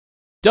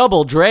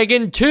Double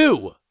Dragon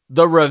 2: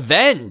 The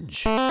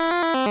Revenge.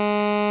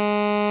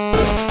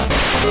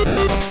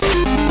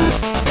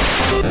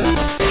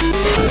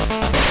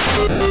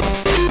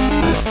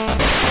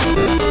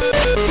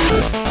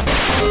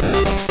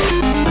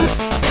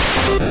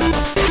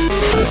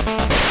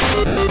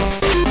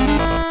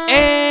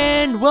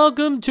 And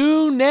welcome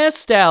to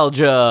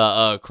Nostalgia,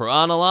 a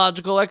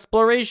chronological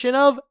exploration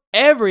of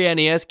every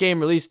NES game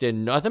released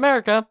in North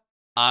America.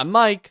 I'm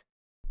Mike.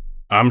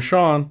 I'm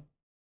Sean.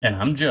 And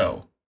I'm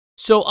Joe.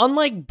 So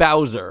unlike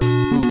Bowser,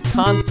 who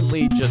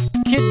constantly just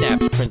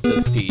kidnapped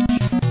Princess Peach,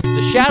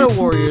 the Shadow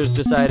Warriors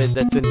decided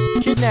that since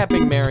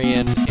kidnapping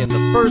Marion in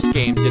the first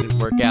game didn't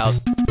work out,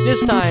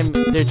 this time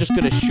they're just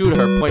gonna shoot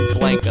her point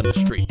blank on the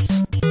streets.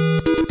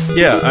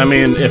 Yeah, I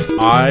mean, if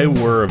I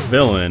were a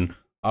villain,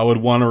 I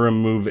would want to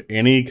remove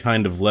any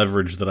kind of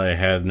leverage that I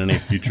had in any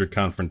future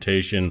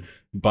confrontation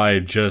by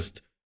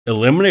just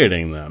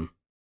eliminating them.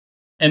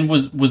 And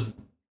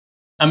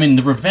I mean,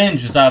 the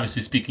revenge is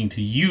obviously speaking to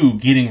you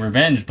getting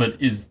revenge,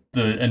 but is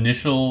the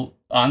initial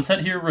onset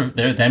here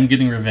them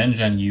getting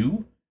revenge on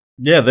you?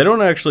 Yeah, they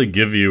don't actually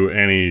give you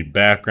any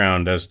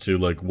background as to,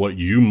 like, what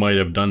you might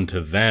have done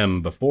to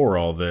them before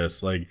all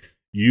this. Like,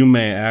 you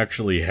may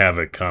actually have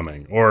it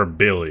coming. Or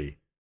Billy.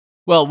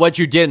 Well, what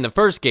you did in the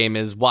first game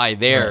is why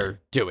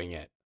they're doing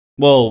it.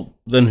 Well,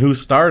 then who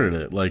started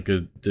it? Like,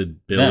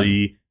 did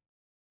Billy...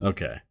 Them.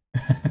 Okay.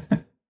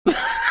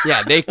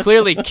 Yeah, they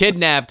clearly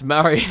kidnapped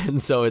Marion,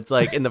 so it's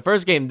like, in the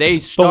first game, they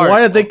start... But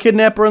why did they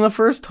kidnap her in the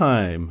first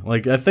time?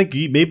 Like, I think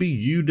maybe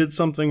you did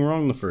something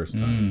wrong the first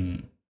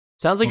time.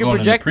 Sounds like you're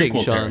projecting,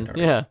 Sean.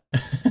 Territory. Yeah.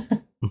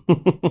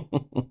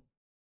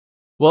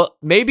 Well,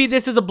 maybe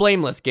this is a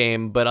blameless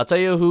game, but I'll tell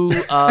you who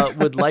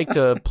would like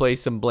to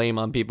place some blame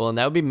on people, and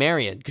that would be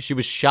Marion, because she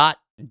was shot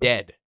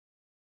dead.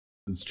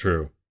 It's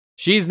true.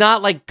 She's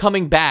not, like,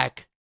 coming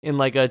back in,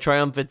 like, a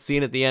triumphant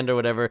scene at the end or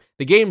whatever.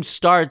 The game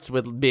starts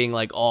with being,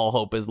 like, all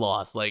hope is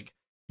lost. Like,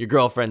 your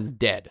girlfriend's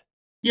dead.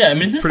 Yeah, I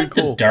mean, is this Pretty like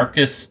cool. the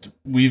darkest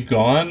we've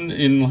gone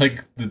in,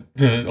 like,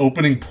 the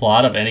opening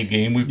plot of any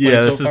game we've played so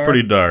far? Yeah, this is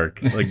pretty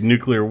dark. Like,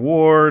 nuclear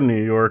war,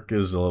 New York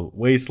is a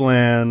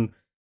wasteland.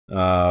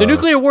 The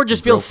nuclear war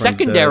just feels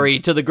secondary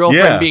to the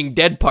girlfriend being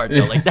dead part,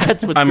 though. Like,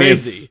 that's what's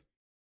crazy.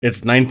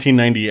 It's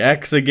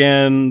 1990X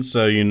again,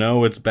 so you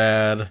know it's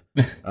bad.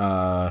 Is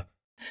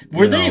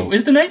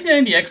the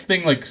 1990X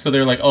thing like, so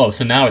they're like, oh,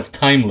 so now it's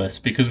timeless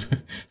because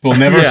we'll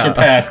never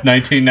surpass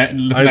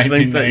 1990. I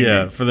think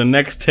that, for the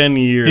next 10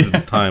 years,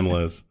 it's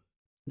timeless.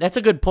 That's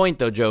a good point,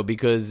 though, Joe,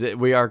 because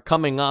we are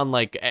coming on,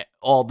 like,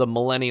 all the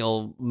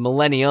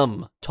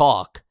millennium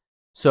talk.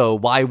 So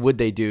why would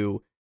they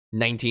do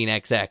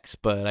 19XX?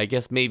 But I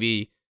guess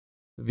maybe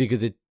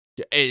because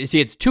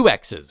it's two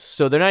X's.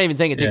 So they're not even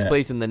saying it takes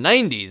place in the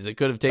 90s. It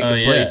could have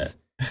taken place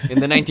in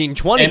the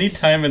 1920s.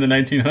 Anytime in the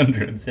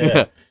 1900s,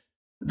 yeah.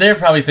 They're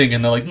probably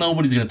thinking, they're like,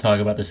 nobody's going to talk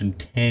about this in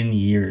 10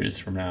 years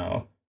from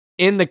now.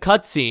 In the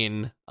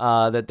cutscene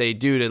that they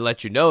do to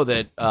let you know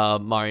that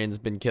Marion's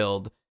been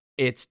killed,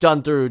 it's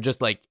done through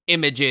just, like,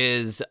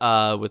 images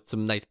with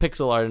some nice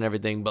pixel art and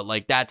everything, but,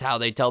 like, that's how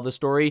they tell the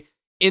story.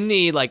 In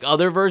the, like,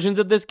 other versions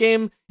of this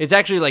game, it's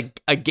actually,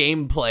 like, a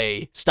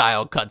gameplay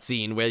style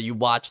cutscene where you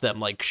watch them,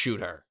 like, shoot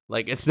her.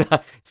 Like, it's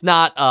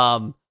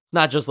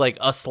not just like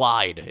a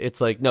slide.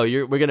 It's like, no,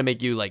 we're going to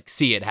make you, like,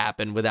 see it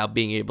happen without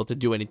being able to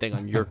do anything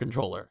on your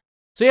controller.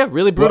 So yeah,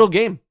 really brutal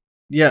game.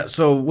 Yeah,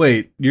 so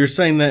wait, you're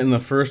saying that in the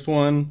first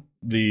one,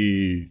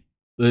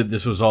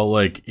 this was all,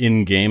 like,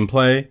 in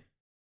gameplay,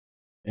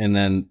 and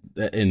then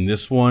in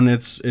this one,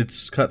 it's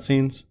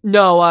cutscenes?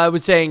 No, I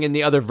was saying in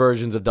the other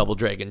versions of Double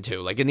Dragon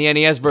 2. Like, in the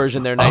NES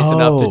version, they're nice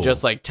enough to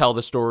just, like, tell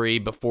the story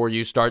before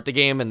you start the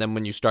game, and then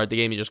when you start the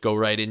game, you just go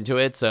right into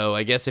it. So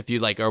I guess if you,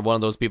 like, are one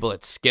of those people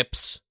that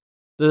skips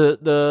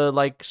the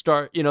like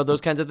start, you know,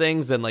 those kinds of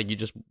things, then, like, you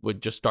just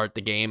would just start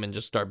the game and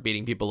just start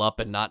beating people up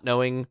and not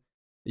knowing,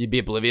 you'd be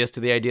oblivious to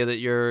the idea that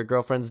your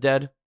girlfriend's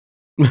dead.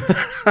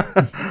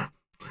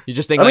 You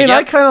just think,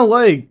 I kind of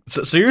like,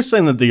 so you're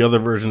saying that the other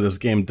versions of this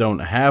game don't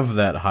have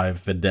that high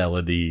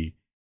fidelity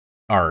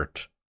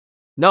art?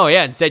 No,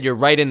 yeah, instead you're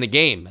right in the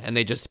game and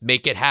they just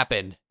make it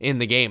happen in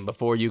the game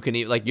before you can,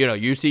 like, you know,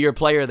 you see your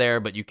player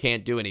there, but you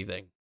can't do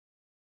anything.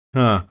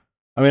 Huh.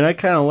 I mean, I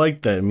kind of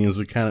like that. It means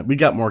we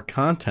got more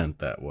content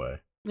that way.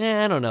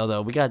 Yeah, I don't know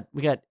though. We got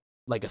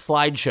like a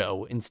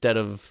slideshow instead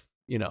of,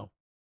 you know,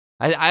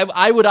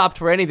 I would opt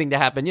for anything to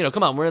happen. You know,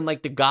 come on, we're in,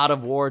 like, the God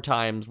of War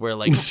times where,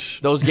 like,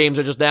 those games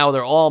are just now,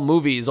 they're all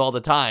movies all the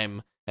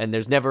time and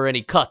there's never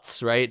any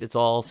cuts, right? It's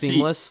all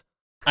seamless.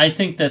 I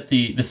think that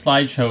the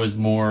slideshow is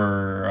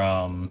more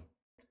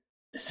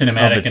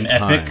cinematic and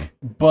epic,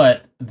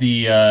 but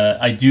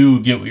I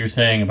do get what you're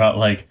saying about,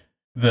 like,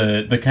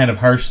 the kind of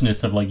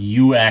harshness of, like,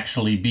 you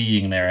actually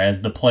being there as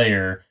the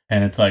player,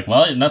 and it's like,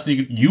 well,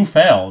 nothing. You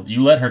failed.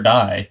 You let her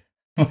die.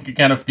 Like, it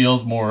kind of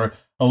feels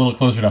a little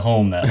closer to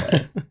home that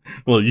way.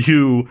 Well,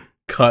 you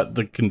cut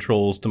the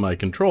controls to my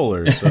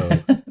controller,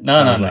 so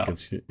no. like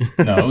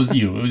No, it was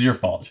you. It was your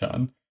fault,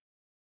 Sean.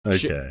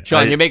 Okay.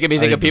 Sean, you're making me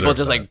think of people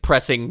just that. like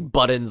pressing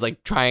buttons,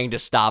 like trying to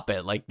stop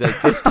it. Like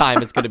this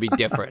time it's going to be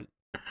different.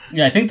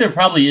 Yeah, I think there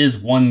probably is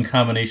one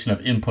combination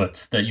of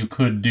inputs that you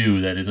could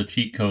do that is a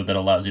cheat code that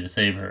allows you to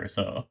save her.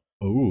 So,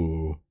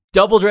 Ooh.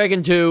 Double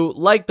Dragon 2,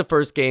 like the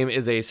first game,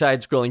 is a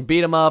side-scrolling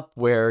beat-em-up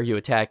where you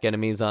attack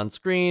enemies on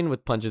screen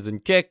with punches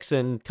and kicks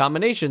and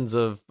combinations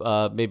of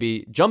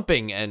maybe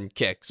jumping and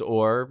kicks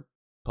or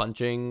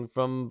punching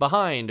from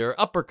behind or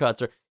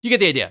uppercuts, or you get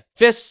the idea.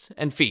 Fists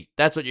and feet,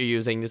 that's what you're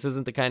using. This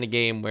isn't the kind of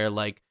game where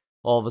like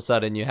all of a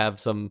sudden you have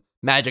some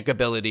magic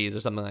abilities or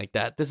something like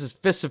that. This is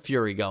Fists of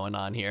Fury going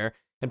on here.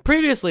 And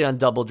previously on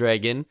Double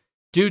Dragon,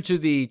 due to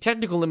the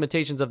technical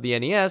limitations of the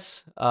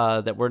NES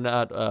that were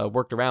not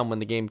worked around when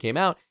the game came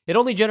out, it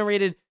only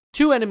generated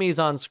 2 enemies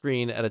on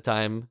screen at a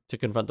time to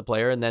confront the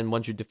player, and then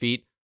once you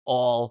defeat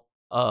all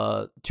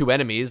 2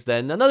 enemies,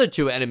 then another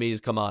 2 enemies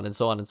come on and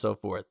so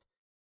forth.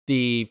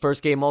 The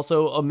first game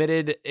also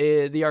omitted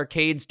the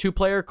arcade's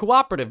 2-player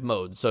cooperative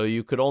mode, so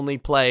you could only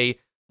play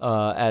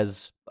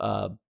as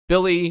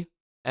Billy,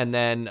 and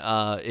then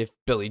if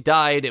Billy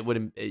died, it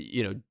would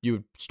you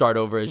would start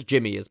over as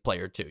Jimmy as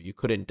player 2. You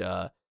couldn't.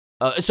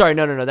 Sorry,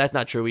 no, that's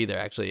not true either.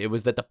 Actually, it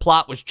was that the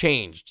plot was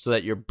changed so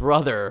that your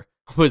brother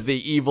was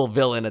the evil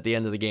villain at the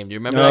end of the game. Do you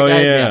remember that,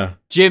 guys? Yeah.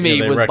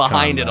 Jimmy was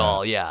behind it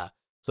all. Yeah,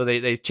 so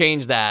they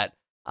changed that,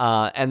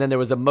 and then there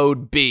was a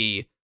mode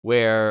B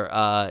where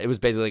it was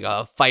basically like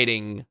a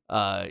fighting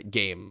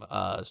game,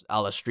 a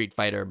la Street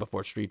Fighter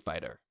before Street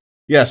Fighter.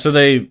 Yeah, so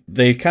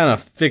they kind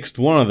of fixed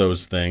one of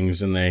those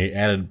things and they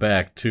added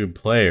back 2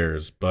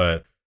 players,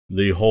 but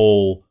the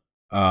whole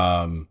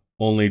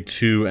only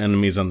 2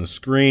 enemies on the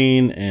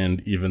screen,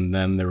 and even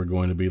then they were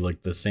going to be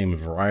like the same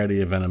variety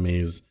of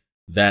enemies.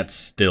 That's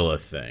still a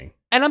thing.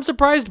 And I'm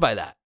surprised by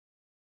that.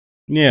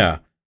 Yeah.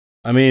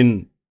 I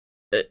mean,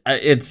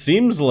 it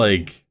seems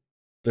like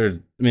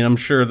I'm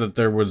sure that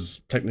there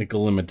was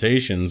technical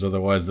limitations,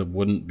 otherwise that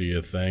wouldn't be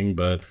a thing,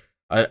 but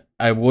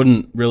I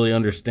wouldn't really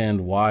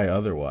understand why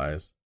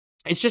otherwise.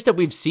 It's just that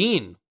we've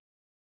seen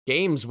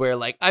games where,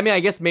 like, I mean, I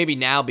guess maybe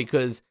now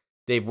because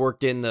they've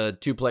worked in the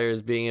 2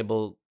 players being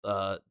able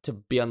to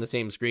be on the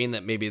same screen,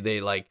 that maybe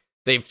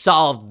they've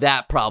solved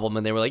that problem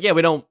and they were like, yeah,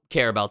 we don't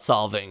care about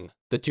solving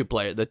the 2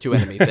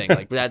 enemy thing.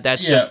 Like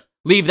that's just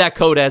leave that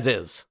code as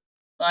is.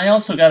 I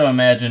also got to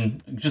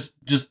imagine, just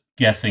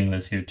guessing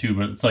this here too,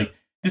 but it's like,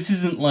 this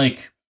isn't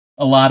like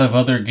a lot of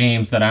other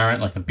games that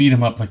aren't like a beat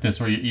 'em up like this,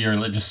 where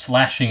you're just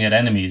slashing at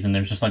enemies and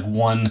there's just like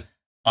one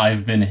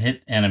I've been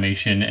hit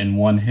animation and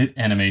one hit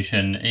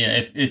animation.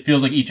 It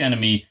feels like each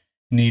enemy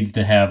needs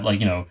to have,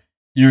 like,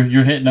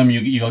 you're hitting them,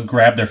 you'll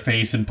grab their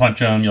face and punch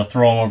them, you'll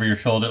throw them over your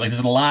shoulder. Like,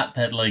 there's a lot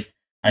that, like,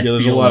 I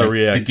feel like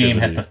the game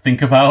has to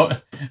think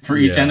about for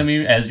each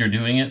enemy as you're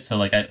doing it. So,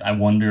 like, I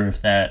wonder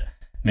if that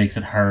makes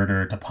it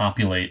harder to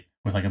populate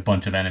with, like, a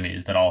bunch of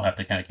enemies that all have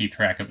to kind of keep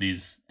track of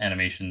these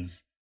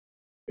animations.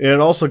 It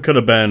also could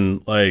have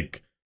been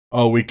like,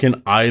 oh, we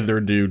can either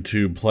do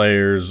 2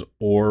 players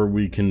or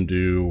we can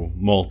do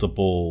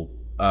multiple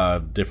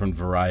different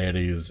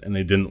varieties, and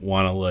they didn't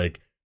want to like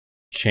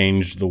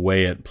change the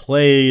way it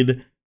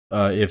played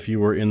if you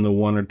were in the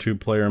 1 or 2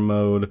 player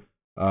mode,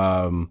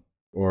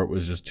 or it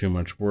was just too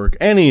much work.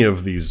 Any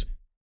of these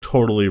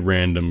totally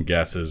random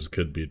guesses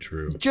could be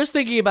true. Just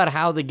thinking about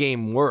how the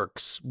game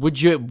works,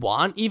 would you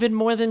want even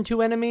more than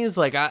 2 enemies?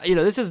 Like,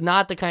 this is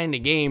not the kind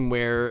of game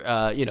where,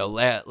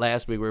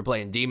 last week we were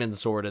playing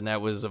Demon's Sword, and that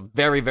was a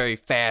very, very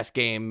fast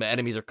game.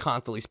 Enemies are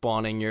constantly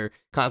spawning. You're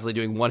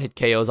constantly doing 1-hit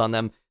KOs on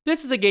them.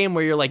 This is a game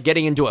where you're, like,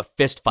 getting into a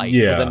fist fight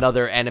with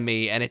another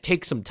enemy, and it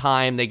takes some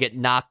time. They get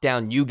knocked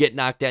down. You get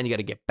knocked down. You got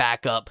to get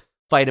back up,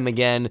 fight them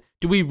again.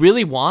 Do we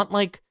really want,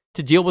 like,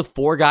 to deal with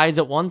 4 guys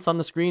at once on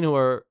the screen who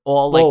are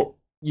all,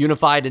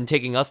 unified and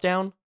taking us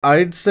down?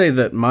 I'd say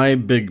that my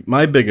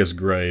biggest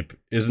gripe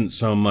isn't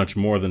so much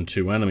more than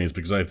 2 enemies,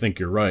 because I think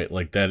you're right.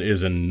 Like, that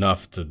is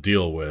enough to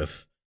deal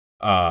with.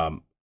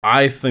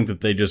 I think that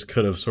they just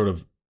could have sort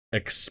of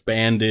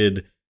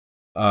expanded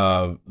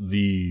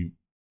the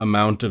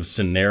amount of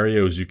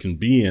scenarios you can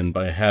be in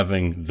by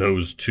having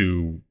those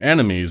 2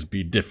 enemies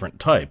be different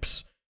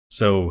types.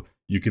 So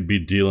you could be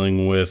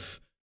dealing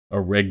with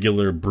a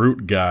regular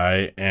brute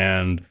guy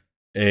and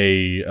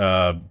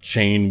a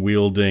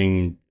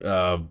chain-wielding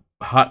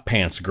hot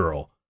pants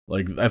girl.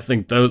 Like, I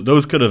think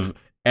those could have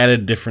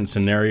added different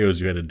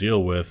scenarios you had to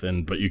deal with,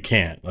 but you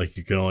can't. Like,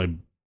 you can only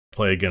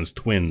play against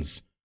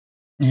twins.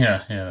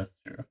 Yeah, that's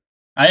true.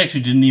 I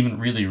actually didn't even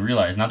really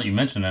realize, now that you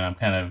mentioned it, I'm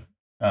kind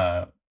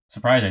of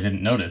surprised I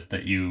didn't notice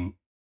that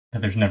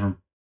there's never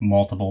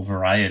multiple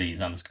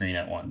varieties on the screen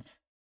at once.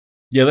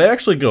 Yeah, they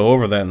actually go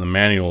over that in the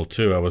manual,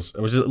 too. I was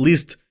at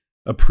least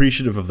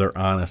appreciative of their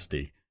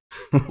honesty.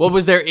 What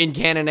was their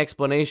in-canon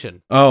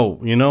explanation? Oh,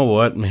 you know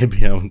what?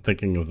 Maybe I'm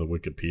thinking of the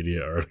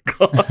Wikipedia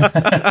article.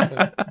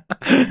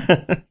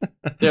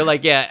 They're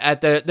like,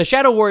 the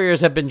Shadow Warriors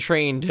have been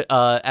trained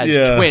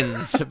as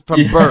twins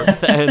from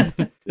birth,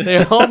 and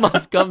they all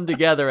must come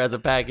together as a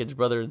package,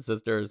 brother and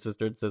sister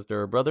and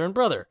sister, or brother and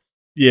brother.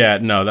 Yeah,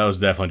 no, that was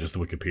definitely just the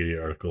Wikipedia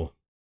article.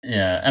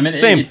 Yeah, I mean,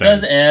 Same it thing.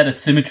 does add a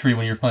symmetry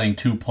when you're playing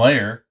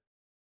 2-player.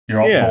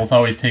 You're both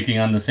always taking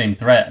on the same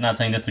threat. I'm not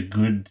saying that's a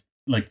good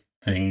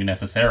thing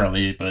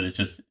necessarily, but it's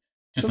just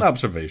an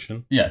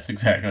observation. Yes,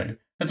 exactly.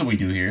 That's what we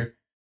do here.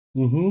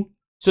 Mm-hmm.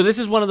 So this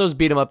is one of those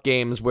beat 'em up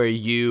games where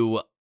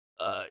you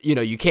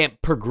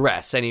can't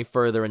progress any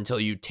further until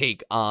you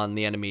take on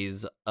the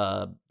enemies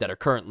that are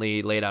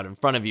currently laid out in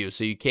front of you.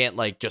 So you can't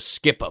just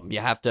skip them.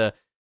 You have to,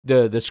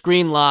 the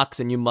screen locks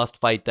and you must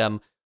fight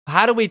them.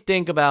 How do we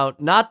think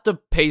about not the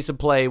pace of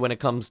play when it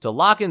comes to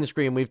locking the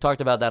screen? We've talked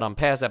about that on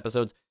past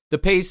episodes. The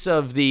pace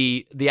of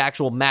the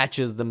actual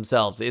matches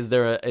themselves. Is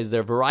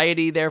there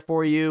variety there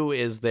for you?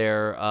 Is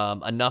there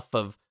enough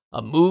of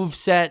a move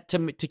set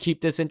to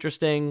keep this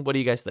interesting? What do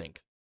you guys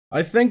think?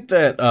 I think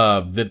that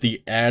that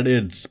the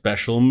added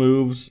special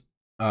moves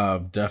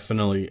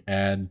definitely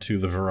add to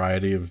the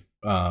variety of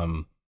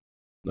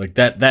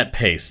that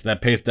pace.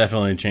 That pace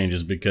definitely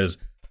changes because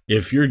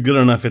if you're good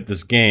enough at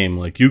this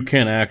game, you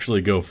can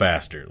actually go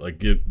faster.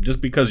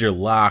 Just because you're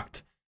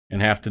locked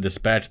and have to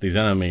dispatch these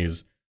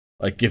enemies,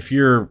 if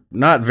you're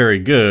not very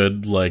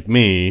good like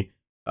me,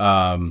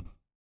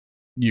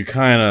 you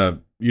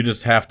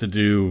just have to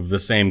do the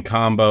same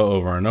combo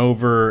over and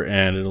over,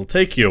 and it'll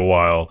take you a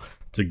while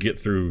to get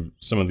through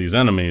some of these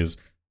enemies.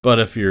 But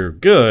if you're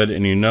good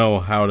and you know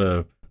how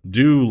to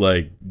do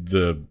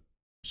the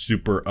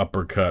super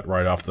uppercut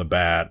right off the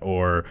bat,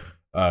 or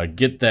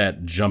get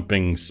that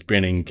jumping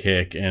spinning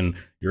kick, and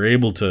you're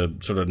able to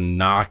sort of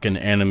knock an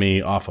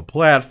enemy off a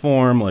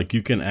platform,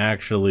 you can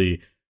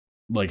actually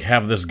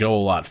have this go a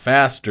lot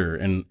faster.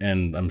 And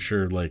I'm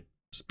sure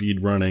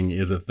speed running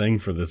is a thing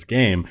for this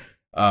game,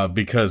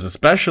 because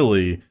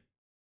especially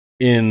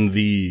in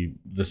the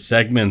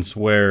segments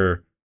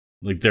where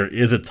there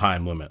is a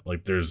time limit,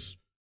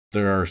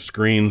 there are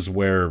screens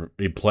where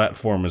a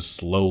platform is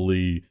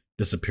slowly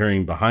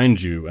disappearing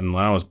behind you. And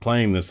when I was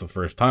playing this the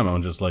first time, I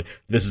was just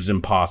this is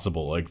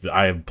impossible.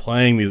 I am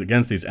playing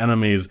against these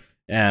enemies,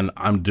 and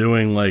I'm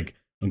doing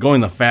I'm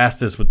going the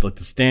fastest with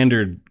the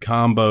standard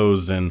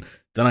combos, and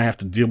then I have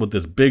to deal with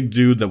this big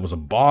dude that was a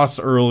boss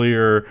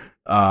earlier,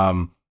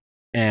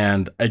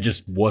 and I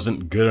just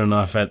wasn't good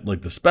enough at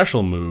the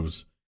special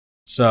moves.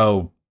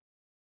 So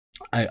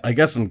I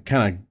guess I'm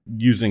kind of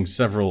using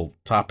several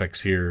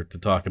topics here to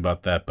talk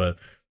about that, but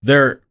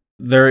there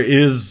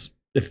is,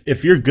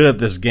 if you're good at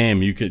this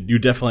game, you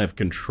definitely have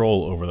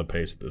control over the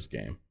pace of this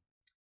game.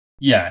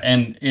 Yeah,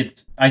 and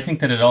I think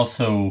that it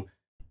also,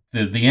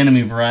 the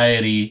enemy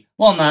variety,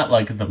 while not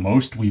the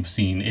most we've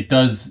seen, it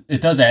does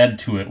add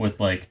to it with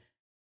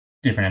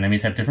different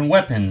enemies have different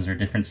weapons or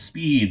different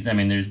speeds. I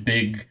mean, there's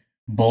big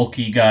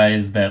bulky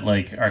guys that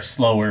are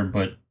slower,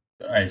 but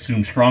I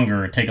assume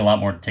stronger, take a lot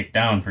more to take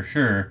down for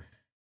sure.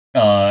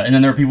 And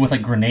then there are people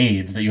with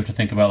grenades that you have to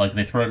think about.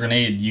 They throw a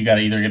grenade, you got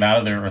to either get out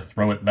of there or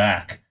throw it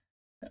back,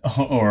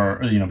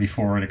 or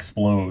before it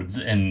explodes.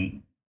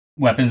 And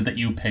weapons that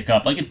you pick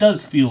up, it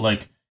does feel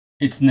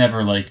it's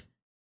never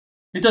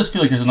it does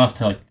feel there's enough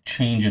to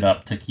change it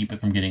up to keep it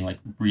from getting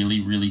really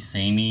really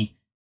samey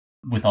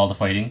with all the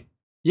fighting.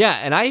 Yeah,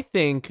 and I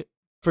think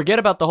forget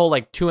about the whole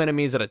 2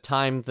 enemies at a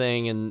time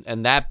thing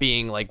and that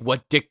being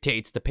what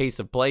dictates the pace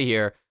of play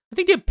here. I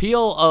think the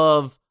appeal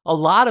of a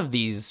lot of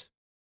these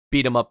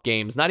beat 'em up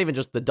games, not even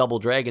just the Double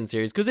Dragon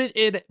series, because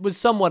it was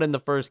somewhat in the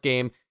first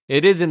game.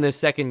 It is in the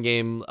second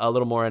game a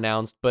little more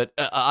announced, but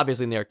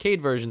obviously in the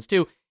arcade versions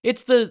too.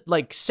 It's the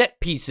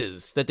set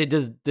pieces that they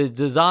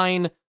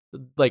design,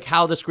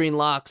 how the screen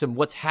locks and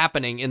what's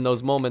happening in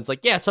those moments.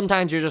 Yeah,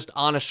 sometimes you're just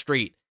on a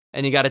street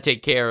and you got to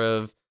take care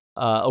of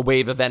a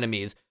wave of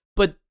enemies,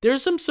 but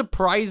there's some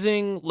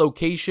surprising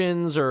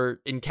locations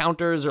or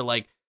encounters or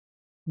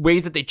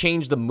ways that they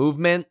change the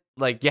movement.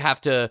 You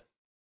have to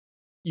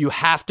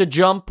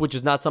jump, which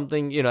is not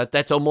something,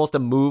 that's almost a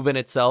move in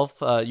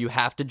itself. You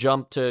have to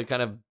jump to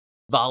kind of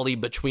volley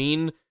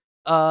between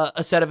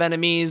a set of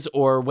enemies,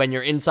 or when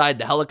you're inside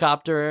the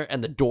helicopter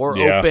and the door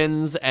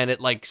opens and it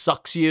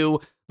sucks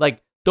you.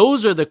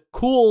 Those are the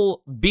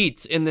cool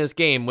beats in this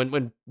game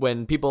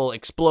when people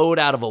explode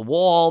out of a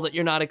wall that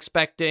you're not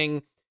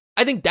expecting.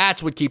 I think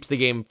that's what keeps the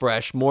game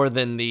fresh more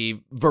than the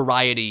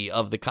variety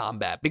of the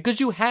combat, because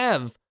you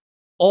have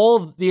all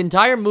of the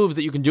entire moves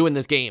that you can do in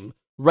this game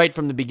right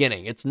from the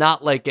beginning. It's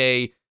not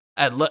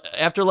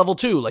after level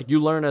 2, you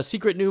learn a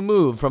secret new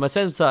move from a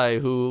sensei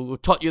who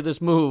taught you this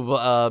move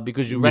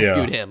because you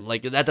rescued him.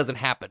 That doesn't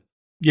happen.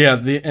 Yeah,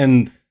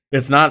 and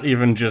it's not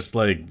even just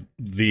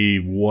the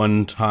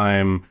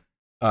one-time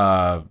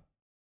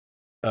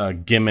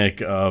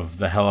gimmick of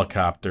the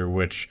helicopter,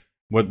 which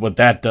what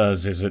that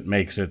does is it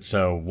makes it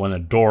so when a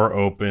door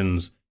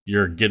opens,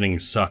 you're getting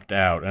sucked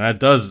out, and that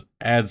does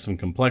add some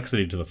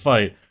complexity to the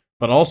fight.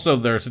 But also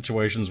there are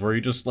situations where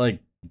you just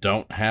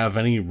don't have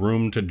any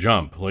room to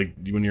jump. When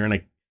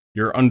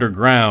you're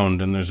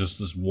underground and there's just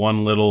this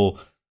one little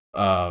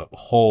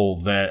hole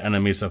that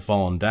enemies have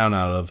fallen down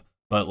out of,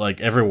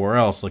 but everywhere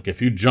else,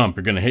 if you jump,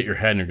 you're gonna hit your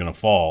head and you're gonna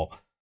fall.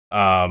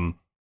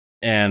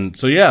 And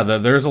so yeah,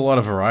 there's a lot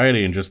of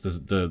variety in just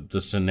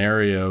the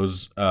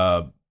scenarios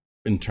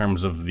in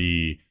terms of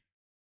the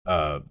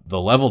the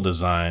level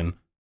design.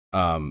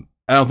 I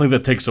don't think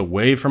that takes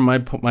away from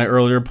my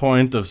earlier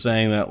point of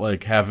saying that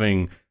like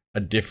having a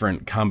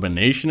different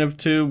combination of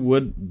two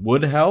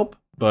would help,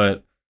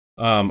 but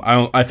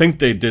I think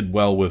they did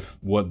well with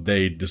what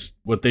they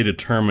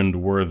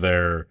determined were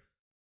their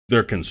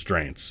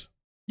constraints.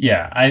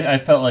 Yeah, I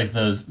felt like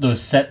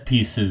those set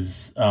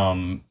pieces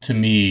to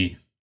me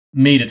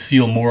made it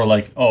feel more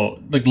like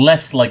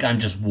less like I'm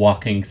just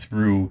walking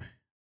through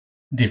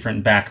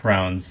different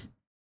backgrounds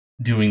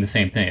doing the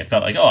same thing. It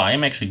felt like, I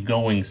am actually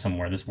going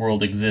somewhere. This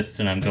world exists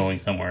and I'm going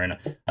somewhere, and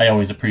I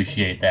always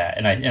appreciate that.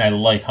 And I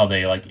like how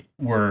they like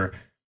were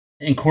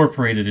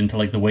incorporated into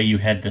like the way you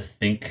had to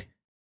think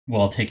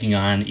while taking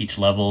on each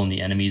level and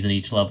the enemies in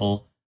each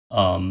level.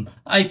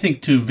 I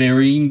think to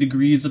varying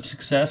degrees of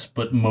success,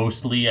 but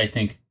mostly I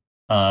think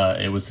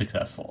it was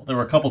successful. There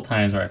were a couple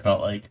times where I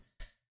felt like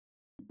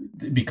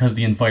because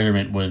the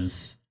environment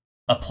was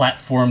a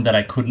platform that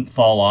I couldn't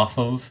fall off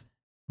of,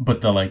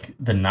 but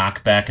the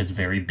knockback is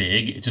very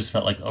big. It just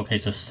felt like, okay,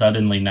 so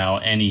suddenly now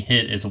any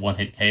hit is a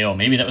one-hit KO.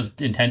 Maybe that was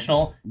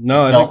intentional.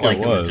 No, I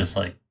think it was just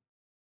like,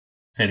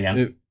 say it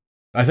again.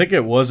 I think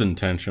it was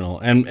intentional,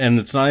 and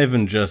it's not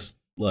even just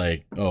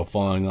like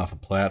falling off a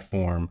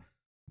platform,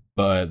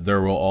 but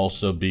there will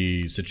also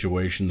be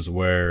situations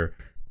where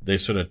they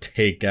sort of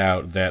take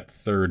out that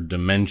third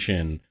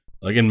dimension.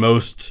 Like in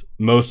most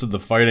of the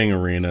fighting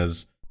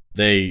arenas,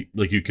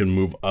 you can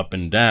move up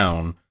and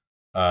down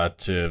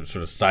to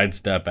sort of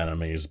sidestep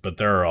enemies, but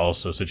there are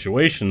also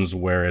situations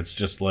where it's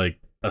just like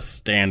a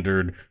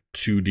standard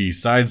 2D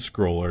side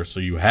scroller,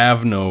 so you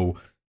have no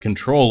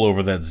control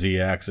over that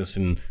Z-axis,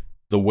 and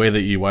the way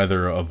that you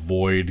either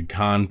avoid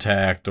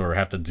contact or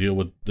have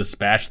to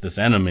dispatch this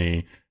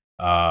enemy,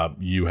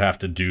 you have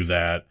to do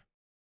that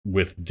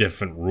with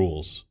different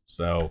rules.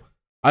 So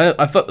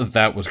I thought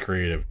that was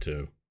creative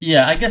too.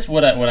 Yeah, I guess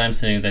what I'm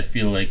saying is I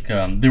feel like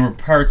there were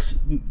parts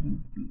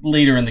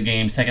later in the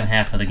game, second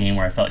half of the game,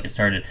 where I felt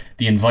like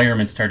the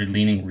environment started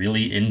leaning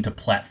really into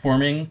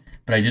platforming,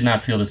 but I did not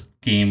feel this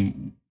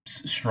game's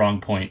strong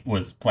point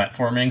was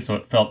platforming, so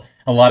it felt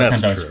a lot of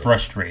times I was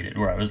frustrated,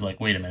 where I was like,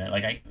 wait a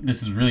minute,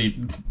 this is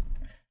really,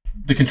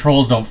 the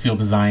controls don't feel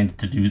designed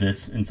to do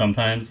this, and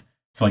sometimes,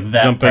 so like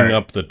that jumping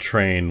up the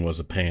train was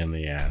a pain in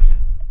the ass.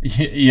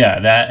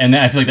 Yeah, and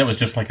I feel like that was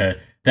just like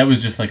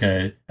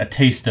a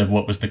taste of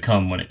what was to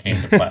come when it came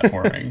to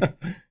platforming.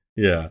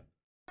 Yeah.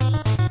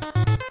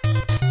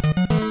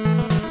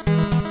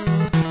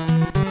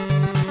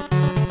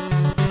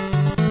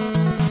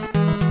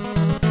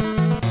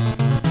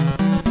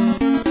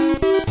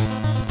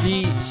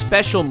 The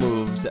special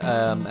moves,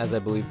 as I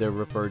believe they're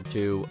referred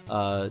to,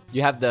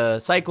 you have the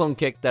Cyclone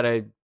Kick that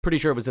I'm pretty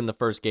sure was in the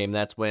first game.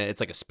 That's when it's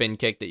like a spin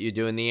kick that you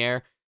do in the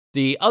air.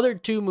 The other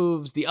two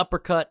moves, the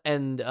uppercut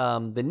and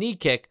the knee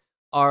kick,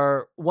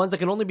 are ones that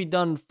can only be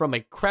done from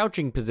a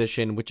crouching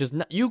position, which is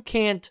not, you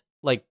can't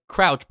like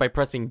crouch by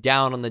pressing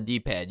down on the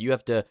D-pad. You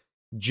have to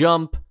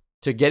jump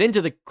to get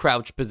into the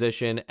crouch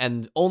position,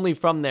 and only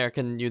from there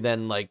can you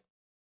then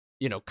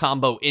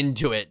combo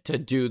into it to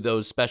do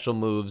those special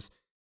moves.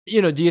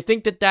 Do you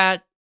think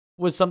that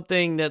was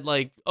something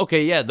that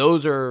okay, yeah,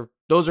 those are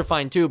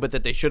fine too, but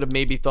that they should have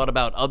maybe thought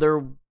about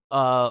other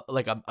a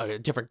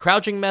different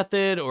crouching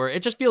method? Or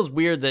it just feels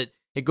weird that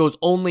it goes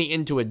only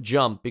into a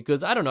jump,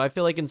 because I don't know, I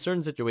feel like in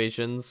certain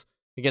situations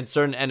against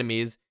certain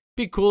enemies, it'd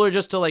be cooler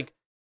just to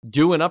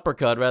do an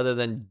uppercut rather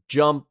than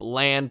jump,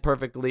 land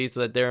perfectly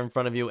so that they're in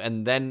front of you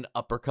and then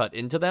uppercut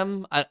into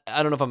them. I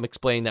don't know if I'm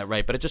explaining that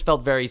right, but it just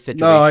felt very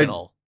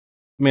situational.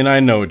 No, I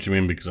know what you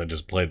mean because I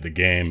just played the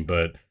game,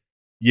 but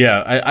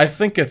yeah, I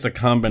think it's a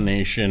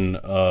combination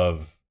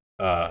of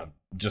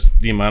just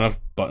the amount of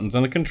buttons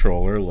on a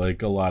controller,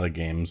 like a lot of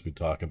games we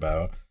talk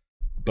about.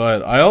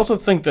 But I also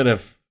think that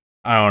if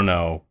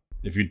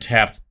you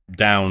tap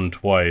down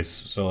twice,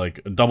 so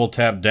like a double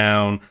tap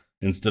down,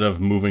 instead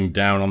of moving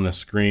down on the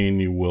screen,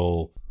 you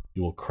will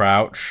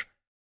crouch.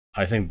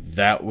 I think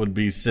that would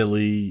be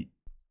silly.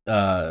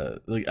 I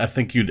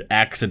think you'd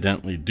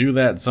accidentally do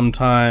that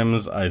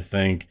sometimes. I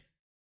think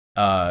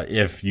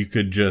if you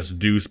could just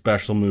do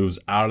special moves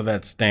out of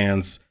that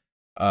stance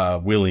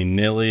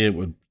willy-nilly, it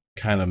would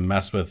kind of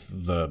mess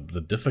with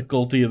the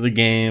difficulty of the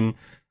game.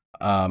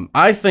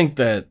 I think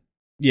that,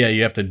 yeah,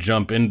 you have to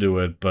jump into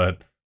it,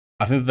 but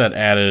I think that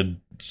added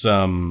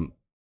some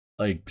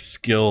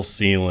skill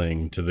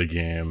ceiling to the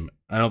game.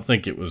 I don't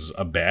think it was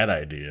a bad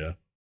idea.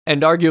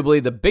 And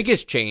arguably the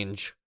biggest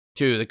change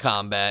to the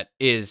combat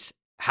is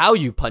how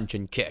you punch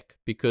and kick,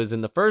 because in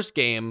the first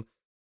game,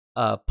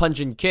 punch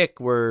and kick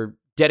were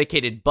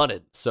dedicated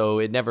buttons, so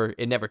it never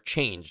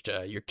changed.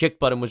 Your kick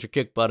button was your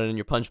kick button, and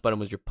your punch button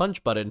was your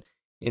punch button.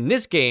 In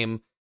this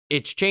game,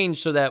 it's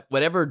changed so that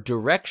whatever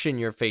direction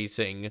you're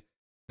facing,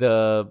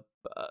 I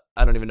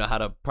don't even know how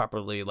to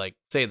properly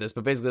say this,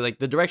 but basically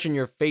the direction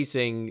you're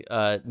facing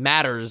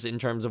matters in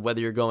terms of whether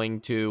you're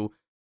going to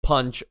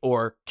punch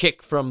or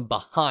kick from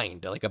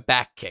behind, like a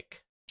back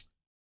kick.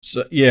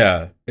 So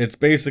yeah, it's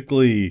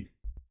basically,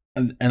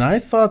 and I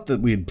thought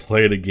that we'd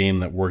played a game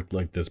that worked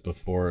like this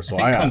before, so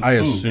I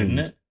assumed. Isn't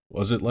it?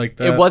 Was it like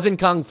that? It wasn't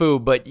Kung Fu,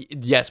 but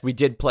yes, we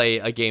did play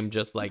a game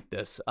just like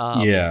this.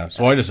 Yeah,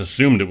 so I just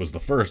assumed it was the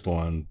first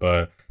one.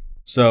 But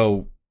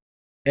so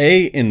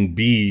A and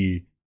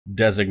B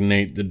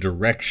designate the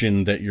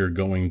direction that you're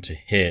going to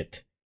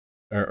hit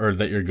or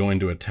that you're going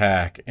to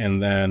attack,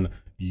 and then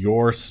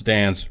your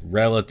stance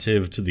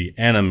relative to the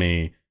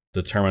enemy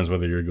determines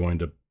whether you're going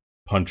to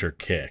punch or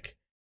kick.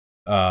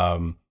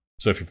 So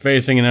if you're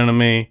facing an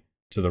enemy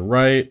to the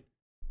right,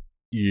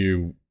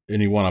 you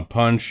want to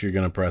punch, you're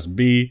going to press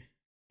B.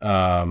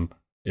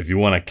 If you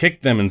want to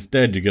kick them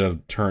instead, you gotta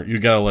turn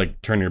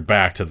your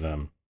back to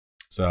them.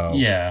 So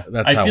yeah,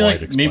 that's how I feel I'd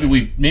like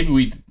explain maybe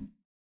we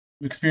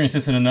experience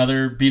this in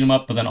another beat 'em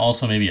up, but then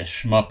also maybe a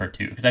shmup or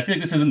two. Because I feel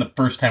like this isn't the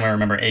first time I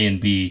remember A and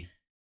B,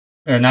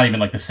 or not even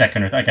like the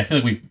second or like I feel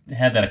like we've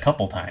had that a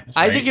couple times.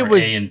 Right? I think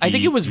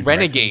it was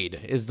Renegade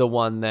is the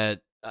one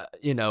that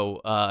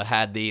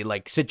had the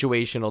like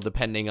situational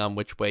depending on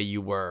which way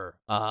you were.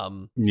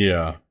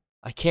 Yeah.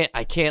 I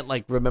can't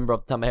like remember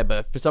off the top of my head,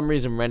 but for some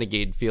reason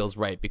Renegade feels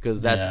right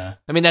because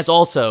that's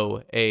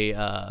also a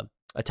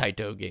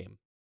Taito game.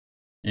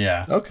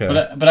 Yeah. Okay.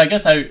 But I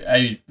guess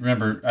I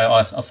remember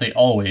I'll say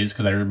always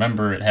because I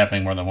remember it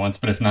happening more than once.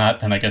 But if not,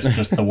 then I guess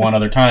just the one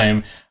other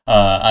time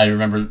I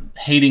remember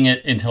hating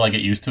it until I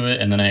get used to it,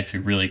 and then I actually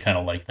really kind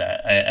of like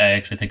that. I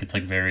actually think it's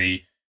like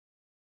very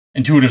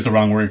intuitive is the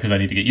wrong word because I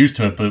need to get used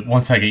to it. But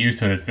once I get used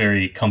to it, it's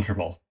very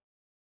comfortable.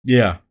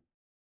 Yeah,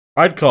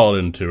 I'd call it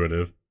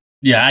intuitive.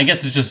 Yeah, I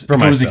guess it's just it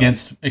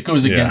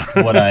goes against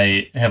what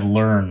I have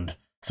learned,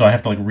 so I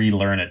have to like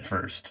relearn it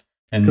first.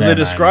 And because they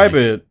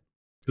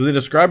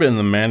describe it in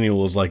the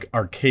manual as like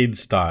arcade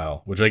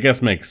style, which I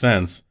guess makes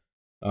sense.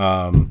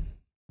 I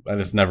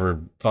just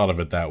never thought of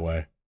it that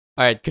way.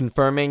 All right,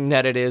 confirming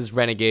that it is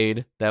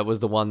Renegade. That was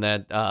the one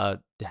that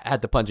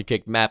had the punch and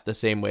kick map the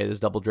same way as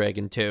Double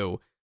Dragon 2,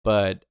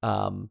 but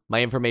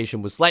my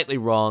information was slightly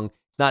wrong.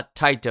 It's not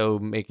Taito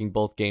making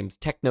both games.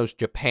 Technos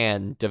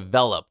Japan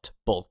developed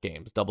both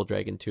games, Double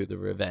Dragon 2: The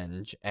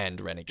Revenge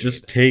and Renegade.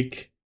 Just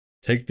take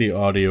the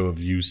audio of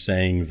you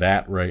saying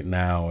that right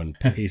now and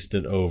paste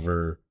it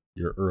over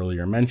your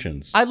earlier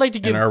mentions. I'd like to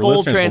give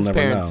full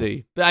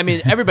transparency. I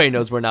mean, everybody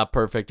knows we're not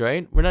perfect,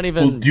 right? We're not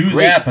even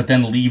that, but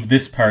then leave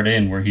this part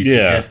in where he's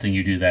suggesting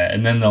you do that,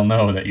 and then they'll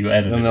know that you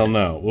edited it. And they'll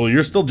know. Well,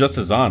 you're still just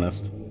as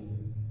honest.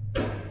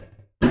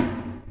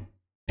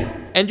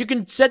 And you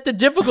can set the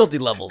difficulty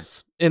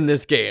levels in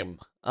this game,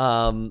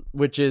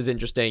 which is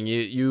interesting.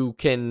 You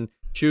can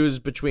choose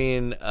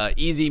between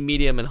easy,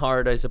 medium, and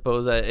hard, I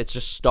suppose. It's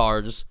just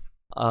stars.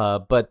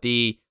 But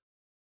the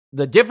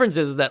difference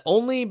is that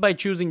only by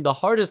choosing the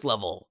hardest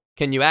level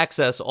can you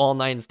access all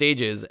 9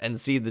 stages and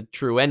see the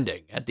true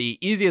ending. At the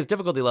easiest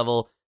difficulty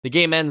level, the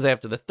game ends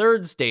after the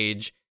 3rd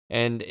stage,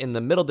 and in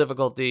the middle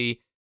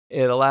difficulty,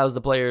 it allows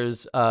the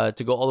players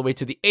to go all the way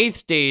to the 8th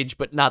stage,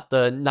 but not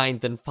the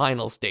 9th and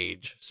final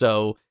stage.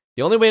 So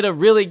the only way to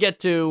really get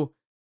to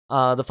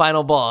the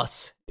final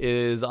boss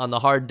is on the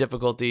hard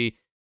difficulty.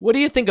 What do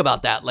you think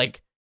about that?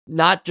 Like,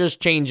 not just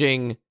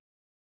changing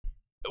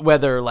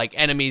whether like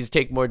enemies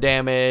take more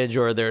damage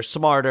or they're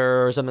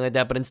smarter or something like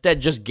that, but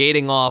instead just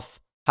gating off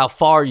how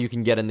far you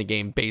can get in the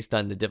game based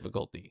on the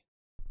difficulty.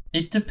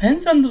 It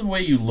depends on the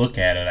way you look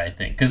at it, I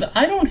think, because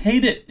I don't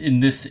hate it in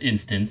this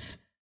instance,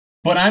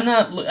 but I'm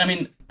not. I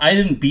mean, I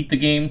didn't beat the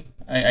game.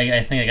 I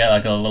think I got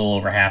like a little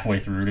over halfway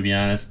through, to be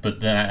honest. But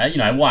then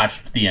I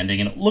watched the ending,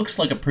 and it looks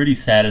like a pretty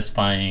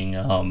satisfying,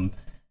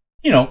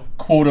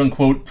 quote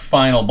unquote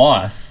final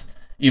boss,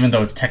 even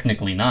though it's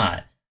technically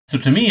not. So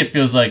to me, it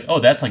feels like, oh,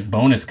 that's like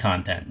bonus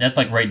content. That's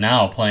like right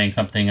now playing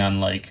something on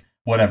like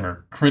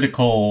whatever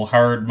critical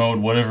hard mode,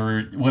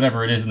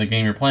 whatever it is in the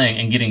game you're playing,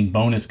 and getting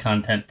bonus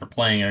content for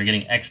playing, or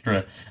getting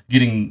extra.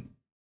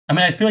 I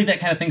mean, I feel like that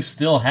kind of thing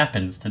still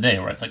happens today,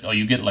 where it's like, oh,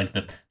 you get like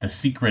the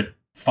secret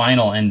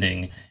final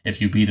ending if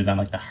you beat it on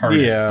like the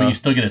hardest, but you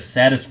still get a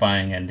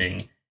satisfying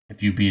ending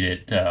if you beat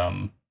it,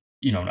 on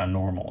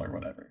normal or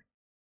whatever.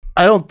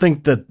 I don't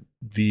think that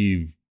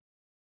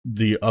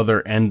the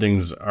other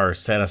endings are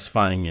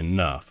satisfying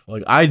enough.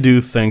 Like, I do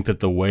think that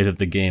the way that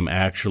the game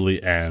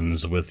actually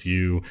ends with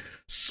you,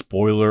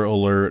 spoiler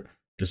alert,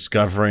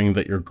 discovering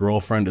that your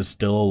girlfriend is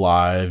still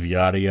alive,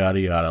 yada, yada,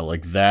 yada,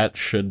 like, that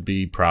should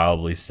be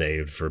probably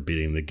saved for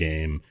beating the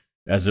game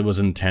as it was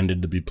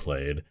intended to be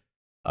played.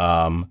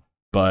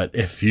 But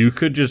if you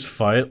could just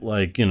fight,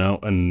 like, a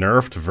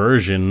nerfed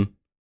version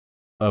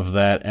of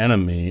that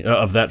enemy,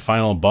 of that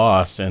final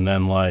boss, and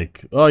then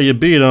like, oh, you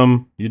beat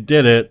him, you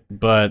did it,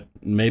 but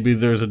maybe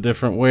there's a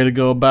different way to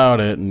go about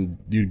it, and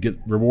you get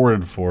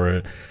rewarded for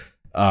it.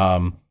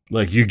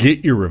 Like, you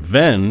get your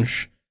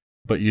revenge,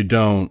 but you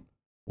don't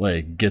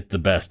like get the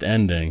best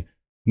ending.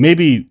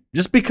 Maybe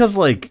just because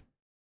like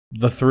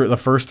the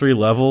first 3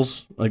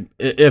 levels, like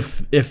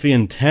if the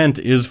intent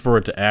is for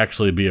it to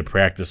actually be a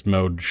practice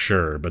mode,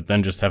 sure, but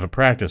then just have a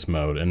practice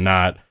mode and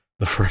not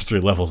the first 3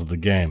 levels of the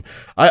game.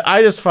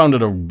 I just found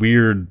it a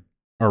weird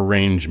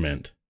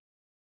arrangement.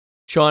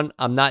 Sean,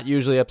 I'm not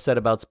usually upset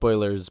about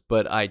spoilers,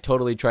 but I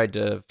totally tried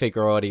to fake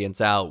our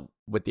audience out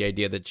with the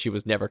idea that she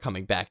was never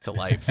coming back to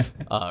life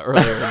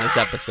earlier in this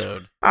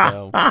episode.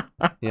 So,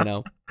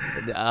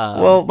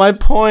 well, my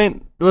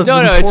point was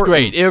no, it's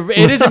great.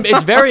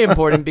 It's very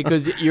important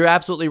because you're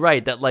absolutely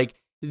right that like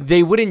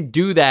they wouldn't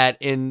do that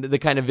in the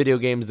kind of video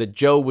games that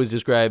Joe was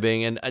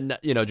describing, and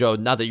Joe,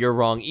 not that you're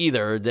wrong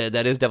either.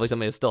 That is definitely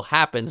something that still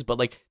happens, but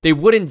like they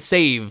wouldn't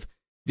save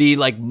the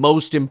like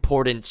most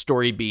important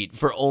story beat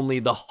for only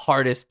the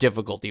hardest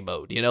difficulty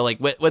mode. Like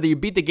whether you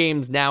beat the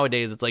games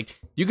nowadays, it's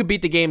like you could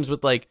beat the games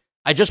with like,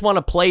 I just want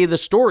to play the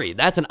story.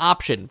 That's an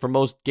option for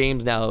most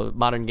games now,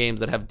 modern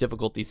games that have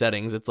difficulty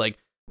settings. It's like,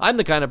 I'm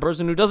the kind of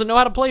person who doesn't know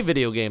how to play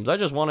video games. I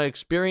just want to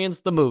experience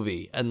the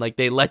movie. And like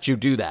they let you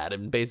do that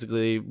and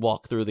basically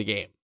walk through the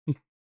game.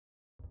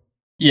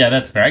 Yeah,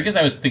 that's fair. I guess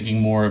I was thinking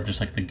more of just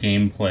like the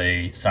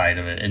gameplay side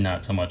of it and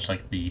not so much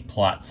like the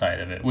plot side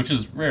of it, which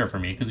is rare for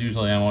me because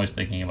usually I'm always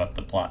thinking about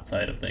the plot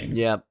side of things.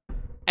 Yeah.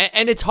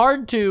 And it's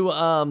hard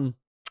to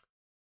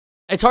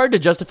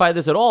justify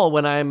this at all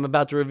when I'm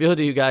about to reveal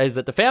to you guys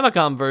that the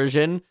Famicom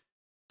version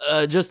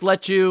just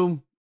let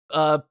you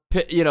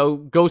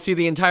go see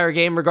the entire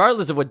game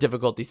regardless of what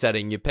difficulty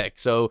setting you pick.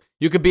 So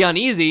you could be on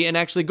easy and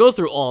actually go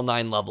through all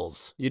 9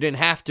 levels. You didn't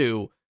have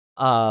to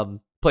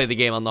play the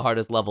game on the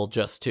hardest level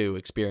just to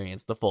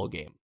experience the full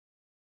game.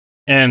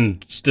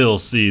 And still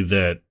see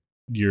that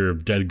your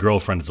dead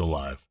girlfriend is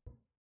alive.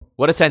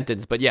 What a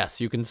sentence, but yes,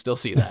 you can still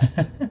see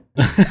that.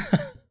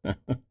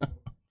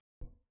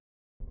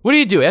 What do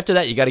you do? After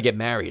that, you got to get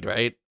married,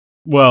 right?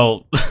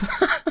 Well,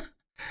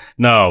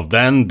 no,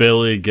 then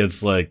Billy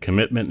gets like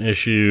commitment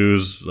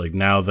issues. Like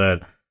now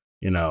that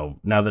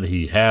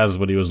he has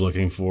what he was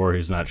looking for,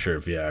 he's not sure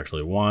if he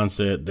actually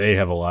wants it. They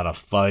have a lot of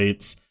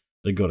fights.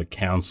 They go to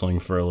counseling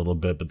for a little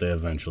bit, but they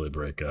eventually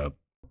break up.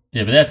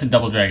 Yeah, but that's in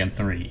Double Dragon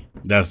 3.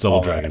 That's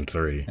Double Dragon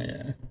 3.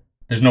 Yeah.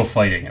 There's no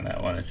fighting in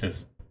that one. It's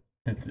just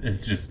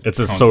it's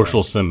a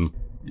social sim.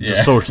 It's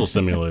a social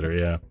simulator,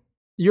 yeah.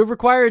 You're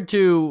required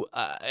to,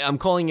 I'm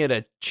calling it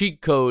a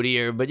cheat code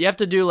here, but you have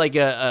to do like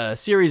a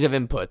series of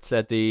inputs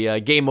at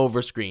the game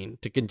over screen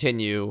to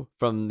continue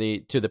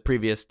to the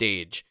previous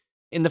stage.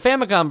 In the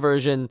Famicom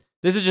version,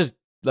 this is just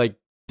like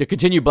the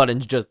continue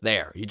button's just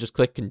there. You just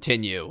click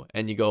continue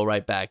and you go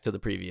right back to the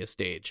previous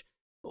stage.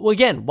 Well,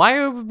 again, why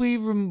are we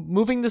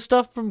removing this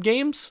stuff from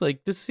games?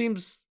 Like this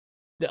seems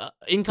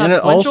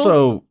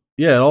inconsequential.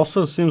 And it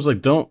also seems like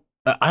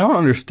I don't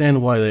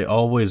understand why they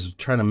always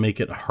try to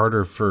make it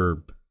harder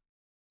for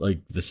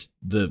like this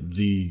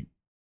the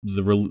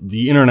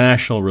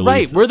international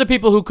release. Right, we're the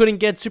people who couldn't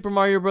get Super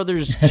Mario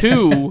Brothers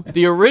 2,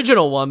 the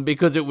original one,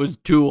 because it was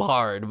too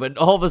hard. But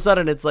all of a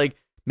sudden, it's like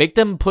make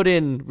them put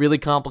in really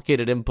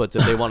complicated inputs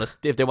if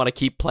they want to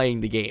keep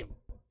playing the game.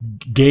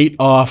 Gate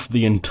off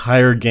the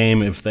entire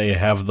game if they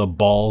have the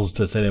balls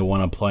to say they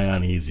want to play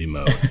on easy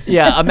mode.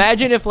 Yeah,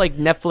 imagine if like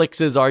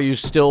Netflix's Are You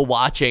Still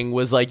Watching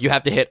was like you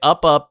have to hit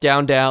up, up,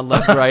 down, down,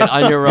 left, right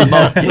on your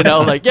remote.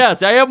 Like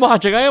yes, I am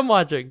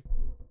watching.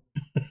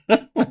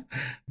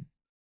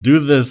 Do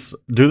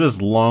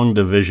this long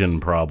division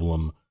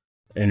problem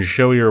and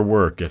show your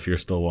work if you're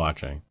still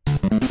watching.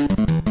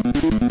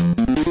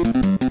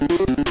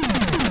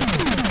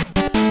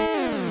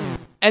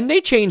 And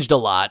they changed a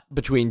lot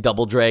between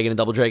Double Dragon and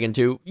Double Dragon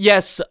 2.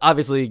 Yes,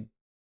 obviously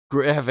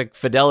graphic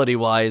fidelity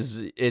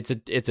wise, it's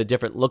a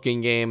different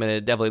looking game and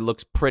it definitely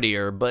looks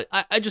prettier, but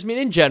I just mean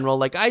in general,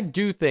 like I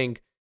do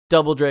think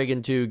Double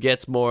Dragon 2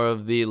 gets more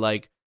of the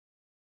like,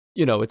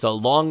 it's a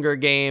longer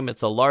game,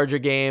 it's a larger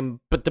game,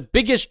 but the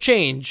biggest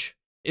change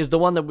is the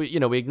one that we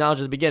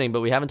acknowledged at the beginning, but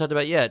we haven't talked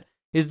about yet,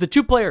 is the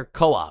 2-player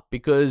co-op,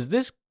 because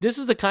this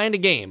is the kind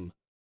of game,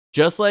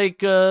 just like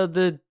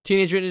the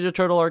Teenage Mutant Ninja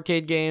Turtle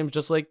arcade games,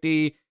 just like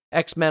the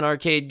X-Men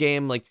arcade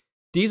game, like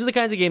these are the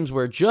kinds of games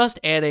where just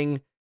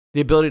adding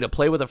the ability to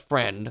play with a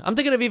friend, I'm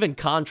thinking of even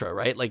Contra,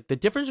 right? Like the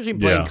difference between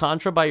playing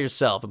Contra by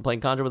yourself and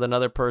playing Contra with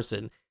another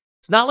person,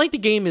 it's not like the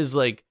game is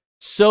like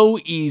so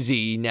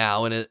easy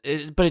now,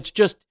 but it's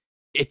just,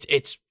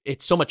 it's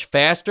so much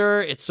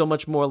faster. It's so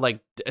much more like,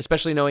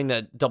 especially knowing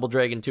that Double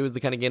Dragon 2 is the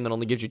kind of game that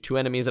only gives you 2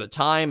 enemies at a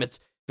time. It's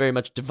very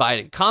much divide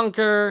and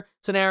conquer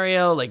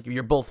scenario. Like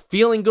you're both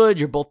feeling good.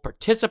 You're both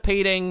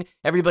participating.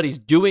 Everybody's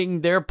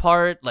doing their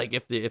part. Like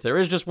if there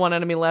is just one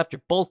enemy left,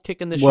 you're both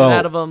kicking the shit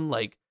out of them.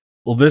 Like,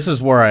 well, this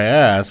is where I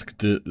asked,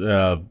 did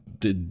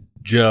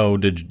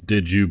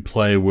you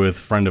play with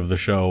friend of the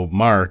show,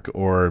 Mark,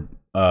 or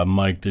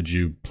Mike, did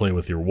you play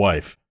with your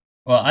wife?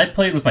 Well, I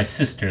played with my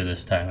sister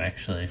this time,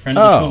 actually. Friend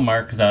of the show,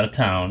 Mark, is out of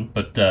town,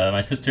 but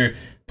my sister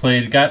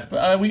played.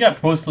 We got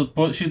posted.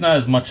 She's not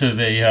as much of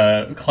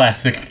a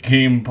classic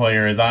game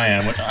player as I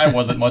am, which I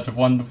wasn't much of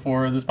one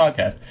before this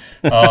podcast.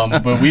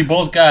 But we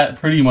both got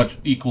pretty much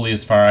equally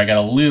as far. I got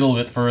a little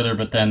bit further,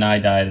 but then I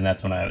died, and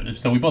that's when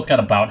so we both got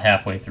about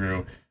halfway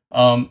through.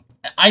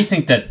 I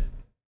think that,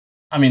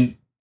 I mean,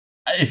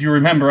 if you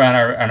remember on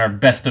our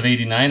Best of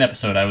 89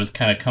 episode, I was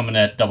kind of coming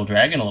at Double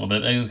Dragon a little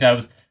bit.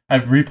 I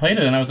replayed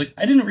it and I was like,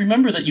 I didn't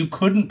remember that you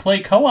couldn't play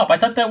co-op. I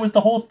thought that was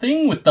the whole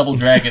thing with Double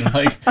Dragon.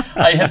 Like,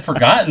 I had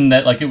forgotten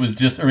that, like, it was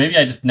just, or maybe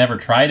I just never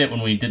tried it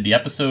when we did the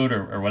episode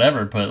or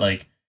whatever. But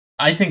like,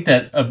 I think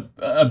that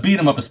a beat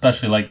 'em up,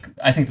 especially, like,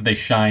 I think that they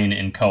shine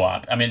in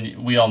co-op. I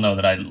mean, we all know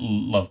that I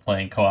love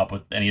playing co-op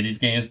with any of these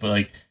games, but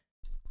like,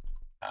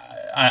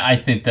 I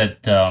think that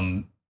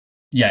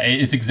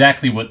it's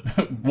exactly what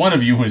one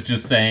of you was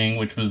just saying,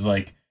 which was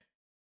like,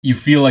 you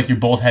feel like you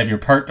both have your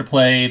part to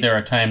play. There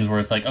are times where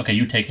it's like, okay,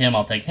 you take him,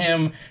 I'll take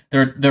him.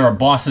 There are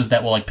bosses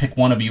that will like pick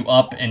one of you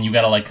up, and you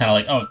gotta like kind of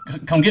like, oh,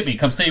 come get me,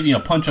 come save me,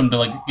 punch him to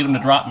like get him to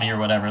drop me or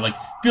whatever. Like,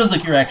 feels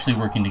like you're actually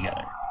working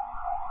together.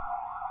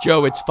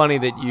 Joe, it's funny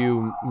that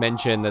you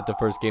mentioned that the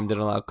first game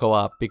didn't allow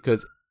co-op,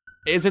 because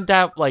isn't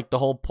that like the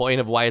whole point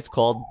of why it's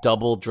called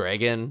Double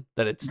Dragon?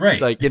 That it's right.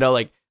 Like,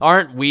 like,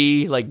 aren't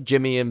we, like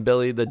Jimmy and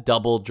Billy, the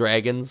double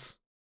dragons?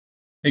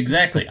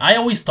 Exactly. I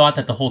always thought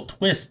that the whole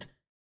twist,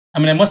 I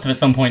mean, I must have at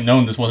some point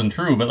known this wasn't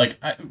true, but like,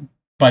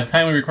 by the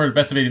time we recorded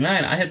Best of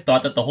 89, I had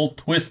thought that the whole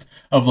twist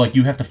of like,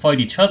 you have to fight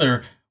each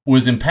other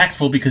was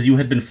impactful because you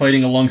had been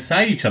fighting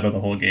alongside each other the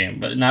whole game,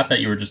 but not that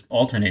you were just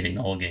alternating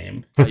the whole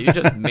game. So you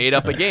just made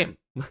up a game.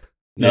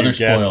 Another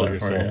spoiler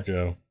for you,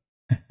 Joe.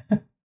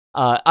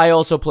 I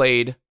also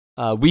played,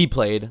 we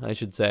played, I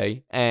should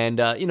say, and,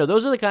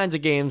 those are the kinds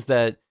of games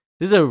that,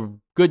 this is a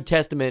good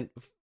testament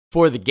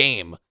for the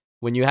game,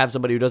 when you have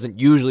somebody who doesn't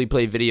usually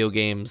play video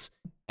games,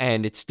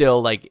 and it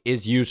still, like,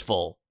 is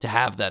useful to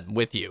have them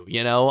with you,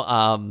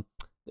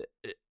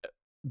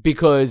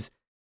 because,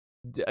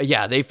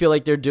 they feel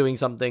like they're doing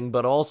something,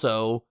 but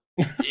also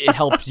it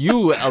helps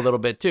you a little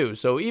bit, too.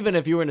 So even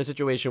if you were in a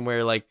situation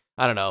where, like,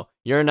 I don't know,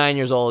 you're 9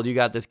 years old, you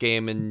got this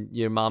game, and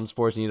your mom's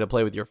forcing you to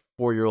play with your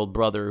 4-year-old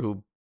brother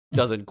who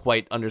doesn't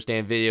quite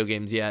understand video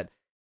games yet,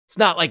 it's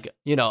not like,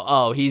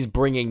 oh, he's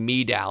bringing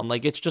me down.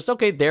 Like, it's just,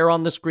 okay, they're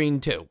on the screen,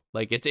 too.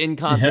 Like, it's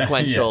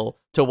inconsequential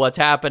to what's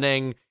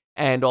happening.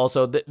 And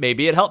also,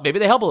 maybe it help. Maybe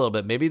they help a little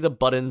bit. Maybe the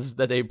buttons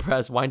that they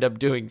press wind up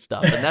doing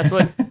stuff, and that's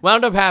what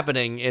wound up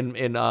happening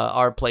in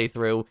our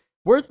playthrough.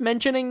 Worth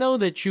mentioning, though,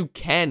 that you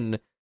can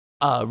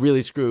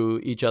really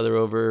screw each other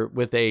over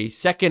with a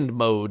second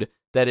mode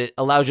that it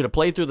allows you to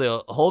play through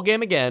the whole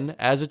game again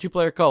as a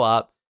 2-player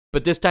co-op,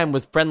 but this time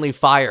with friendly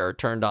fire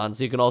turned on,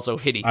 so you can also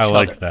hit each other. I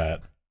like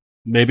that.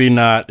 Maybe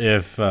not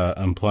if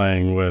I'm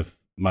playing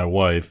with my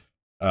wife,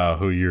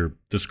 who you're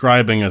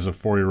describing as a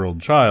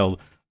 4-year-old child,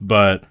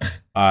 but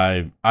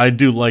I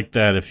do like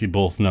that if you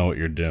both know what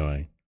you're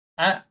doing.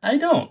 I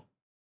don't.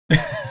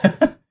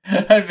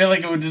 I feel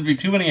like it would just be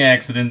too many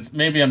accidents.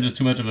 Maybe I'm just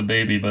too much of a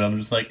baby, but I'm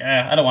just like,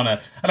 I don't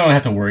want to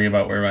have to worry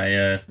about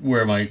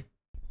where my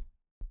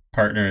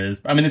partner is.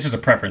 I mean, it's just a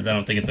preference. I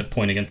don't think it's a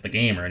point against the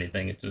game or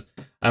anything. It's just,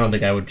 I don't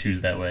think I would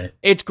choose that way.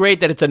 It's great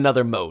that it's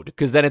another mode,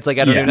 because then it's like,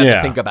 I don't even have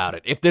to think about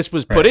it. If this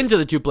was put into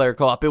the 2-player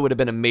co-op, it would have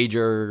been a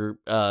major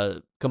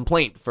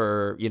complaint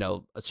for,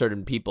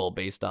 certain people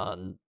based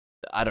on,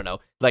 I don't know.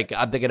 Like,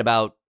 I'm thinking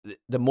about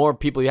the more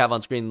people you have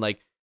on screen, like,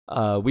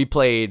 we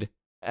played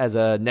as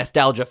a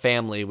nostalgia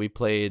family, we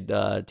played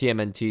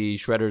TMNT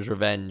Shredder's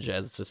Revenge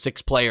as a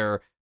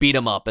 6-player beat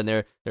 'em up, and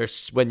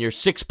there's when you're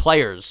 6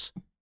 players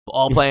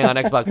all playing on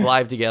Xbox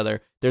Live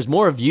together, there's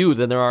more of you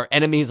than there are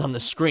enemies on the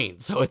screen.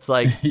 So it's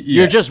like,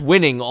 you're just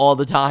winning all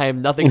the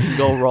time. Nothing can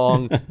go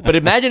wrong. But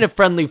imagine if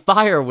friendly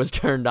fire was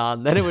turned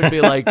on. Then it would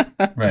be like,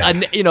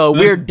 a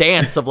weird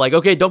dance of like,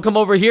 okay, don't come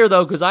over here,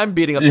 though, because I'm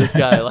beating up this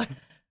guy. Like,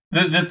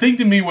 the thing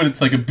to me when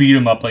it's like a beat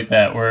 'em up like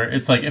that, where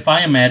it's like, if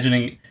I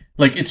imagining,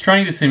 like, it's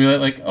trying to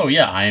simulate, like, oh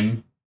yeah,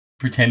 I'm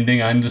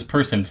pretending I'm this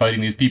person fighting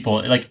these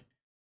people. Like,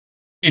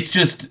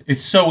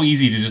 it's so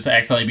easy to just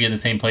accidentally be in the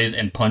same place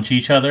and punch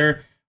each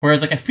other.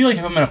 Whereas, like, I feel like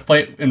if I'm in a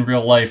fight in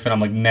real life and I'm,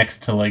 like,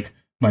 next to, like,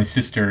 my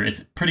sister,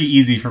 it's pretty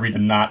easy for me to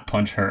not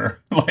punch her,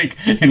 like,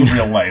 in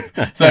real life.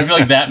 So I feel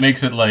like that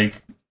makes it,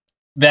 like,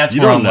 that's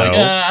where I'm like,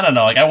 I don't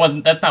know. Like,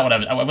 that's not what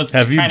I was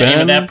Have trying you to aim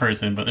been at that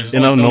person, but there's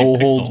in so a many no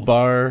holds pixels.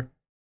 bar,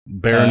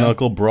 bare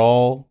knuckle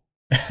brawl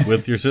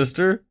with your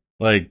sister?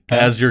 Like,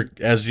 as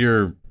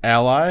your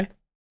ally?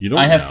 You don't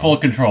I have know. full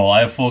control. I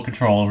have full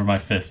control over my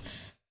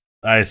fists.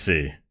 I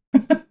see.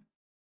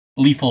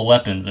 Lethal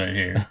weapons right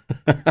here.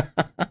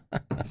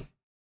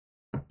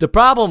 the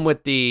problem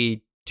with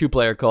the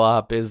 2-player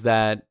co-op is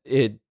that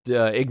it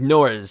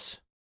ignores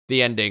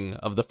the ending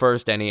of the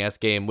first NES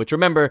game, which,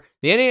 remember,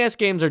 the NES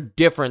games are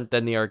different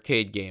than the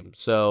arcade games.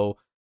 So,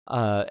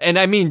 and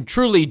I mean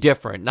truly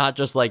different, not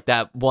just like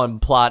that one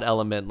plot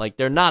element. Like,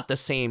 they're not the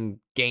same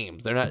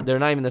games. They're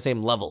not even the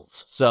same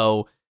levels.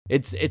 So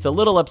it's a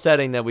little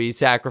upsetting that we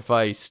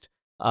sacrificed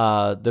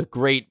the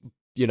great,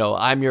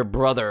 I'm your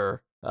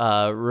brother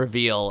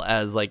reveal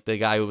as like the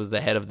guy who was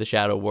the head of the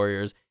Shadow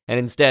Warriors, and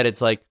instead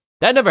it's like,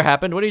 that never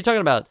happened. What are you talking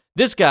about?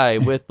 This guy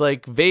with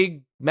like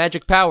vague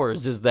magic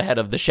powers is the head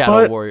of the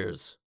Shadow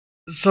Warriors.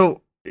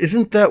 So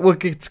isn't that what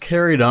gets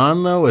carried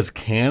on though as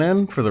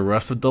canon for the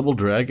rest of Double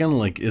Dragon?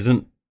 Like,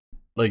 isn't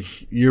like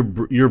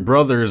your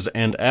brothers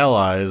and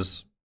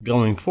allies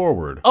going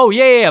forward? Oh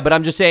yeah. But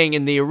I'm just saying,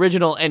 in the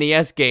original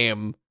NES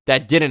game,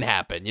 that didn't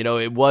happen.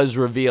 It was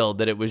revealed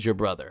that it was your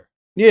brother.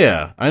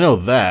 Yeah, I know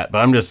that, but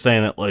I'm just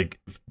saying that, like,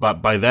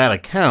 by that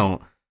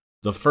account,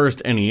 the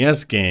first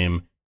NES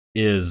game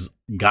is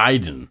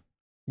Gaiden.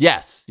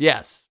 Yes.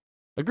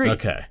 Agreed.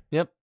 Okay.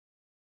 Yep.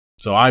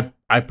 So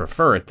I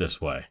prefer it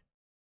this way.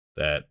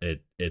 That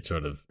it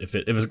sort of if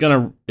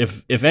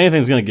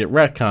anything's gonna get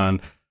retconned,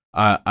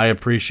 I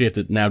appreciate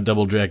that now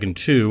Double Dragon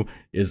 2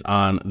 is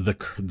on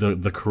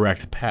the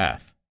correct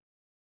path.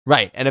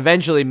 Right, and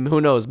eventually,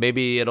 who knows?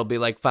 Maybe it'll be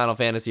like Final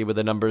Fantasy, where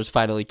the numbers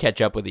finally catch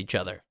up with each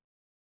other.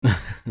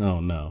 Oh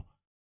no,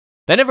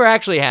 that never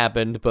actually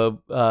happened,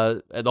 but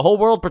the whole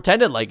world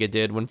pretended like it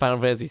did when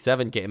Final Fantasy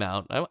VII came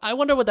out. I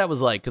wonder what that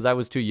was like because I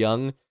was too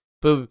young,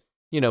 but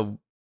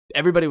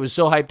everybody was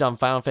so hyped on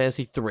Final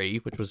Fantasy 3,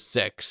 which was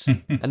 6,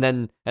 and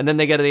then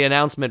they get the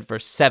announcement for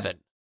 7.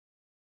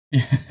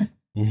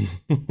 And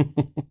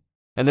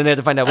then they had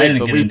to find out,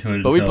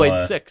 but we played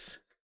 6.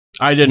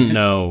 I didn't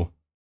know.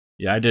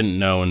 Yeah, I didn't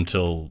know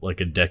until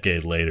like a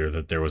decade later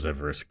that there was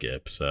ever a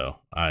skip. So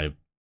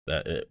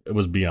it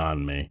was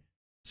beyond me.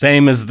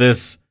 Same as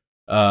this,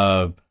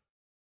 them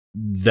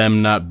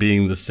not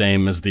being the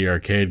same as the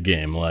arcade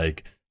game.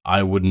 Like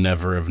I would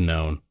never have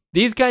known.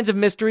 These kinds of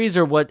mysteries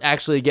are what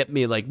actually get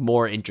me like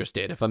more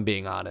interested, if I'm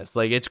being honest.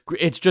 Like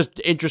it's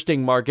just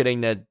interesting marketing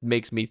that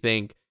makes me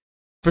think.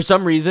 For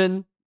some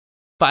reason,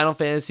 Final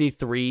Fantasy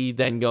 3,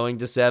 then going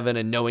to 7,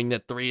 and knowing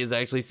that 3 is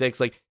actually 6,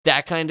 like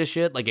that kind of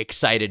shit, like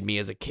excited me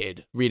as a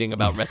kid reading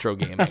about retro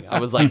gaming. I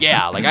was like,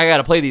 yeah, like I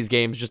gotta play these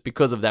games just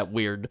because of that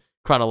weird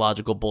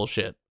chronological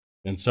bullshit.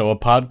 And so a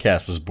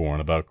podcast was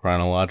born about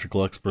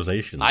chronological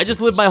expositions. I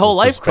just lived my whole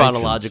life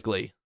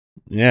chronologically.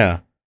 Yeah.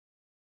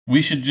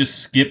 We should just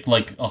skip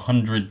like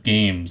 100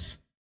 games.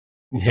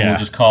 Yeah. And we'll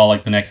just call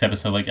like the next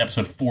episode like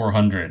episode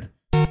 400.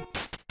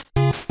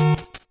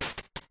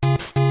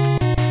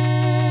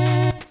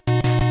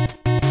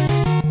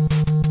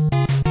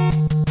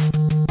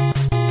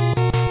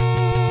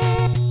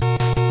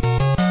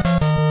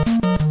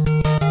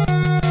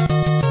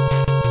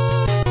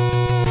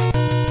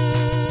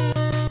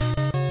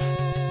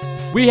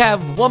 We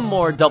have one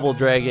more Double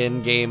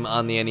Dragon game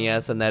on the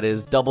NES, and that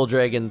is Double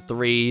Dragon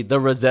 3, the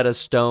Rosetta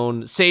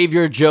Stone. Save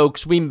your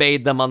jokes. We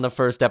made them on the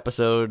first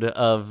episode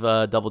of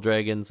Double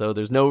Dragon, so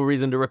there's no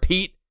reason to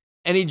repeat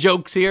any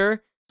jokes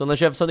here. So unless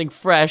you have something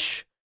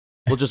fresh,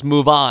 we'll just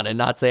move on and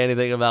not say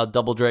anything about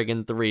Double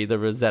Dragon 3, the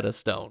Rosetta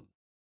Stone.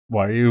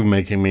 Why are you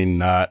making me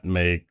not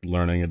make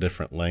learning a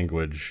different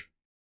language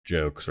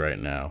jokes right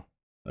now?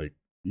 Like,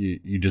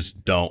 you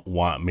just don't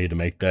want me to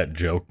make that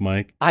joke,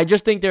 Mike? I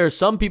just think there are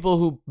some people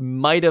who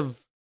might have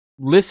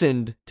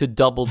listened to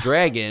Double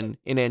Dragon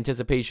in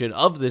anticipation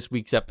of this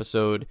week's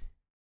episode,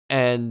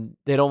 and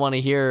they don't want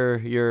to hear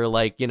your,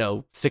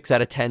 6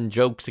 out of 10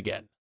 jokes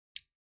again.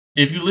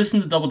 If you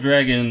listen to Double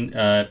Dragon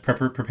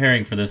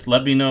preparing for this,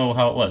 let me know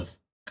how it was,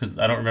 because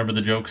I don't remember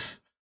the jokes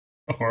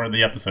or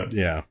the episode.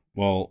 Yeah,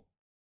 well...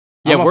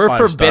 Yeah, we're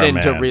forbidden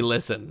to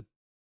re-listen.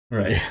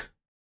 Right.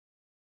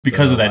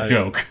 Because of that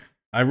joke.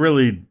 I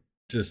really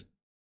just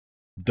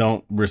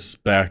don't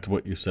respect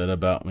what you said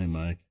about me,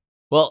 Mike.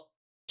 Well,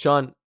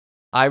 Sean,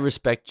 I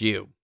respect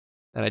you.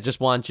 And I just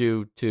want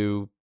you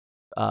to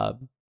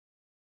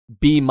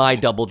be my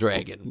Double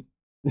Dragon.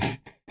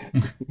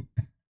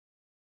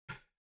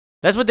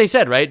 That's what they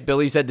said, right?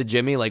 Billy said to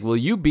Jimmy, like, will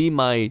you be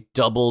my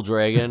Double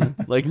Dragon?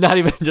 Like, not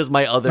even just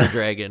my other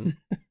dragon.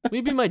 Will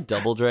you be my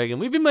Double Dragon?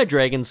 Will you be my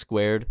dragon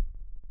squared?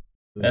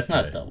 That's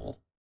not double.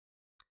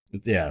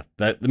 Yeah,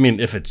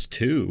 if it's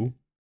 2...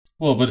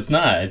 Well, but it's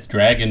not. It's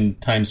dragon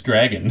times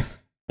dragon.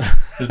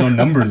 There's no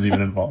numbers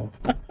even involved.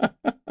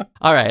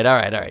 All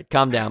right.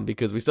 Calm down,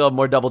 because we still have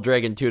more Double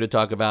Dragon 2 to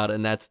talk about,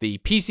 and that's the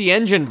PC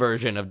Engine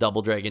version of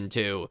Double Dragon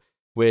 2,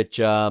 which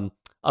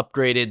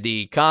upgraded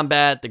the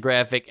combat, the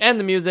graphic, and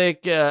the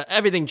music.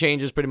 Everything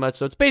changes pretty much,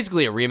 so it's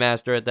basically a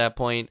remaster at that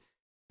point.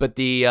 But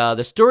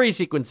the story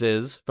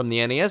sequences from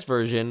the NES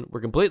version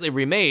were completely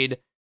remade.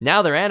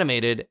 Now they're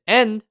animated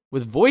and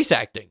with voice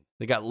acting.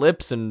 They got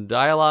lips and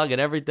dialogue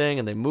and everything,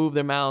 and they move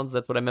their mouths.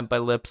 That's what I meant by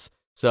lips.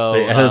 So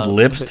they added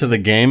lips to the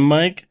game,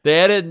 Mike? They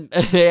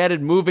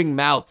added moving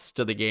mouths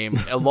to the game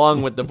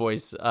along with the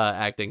voice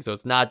acting. So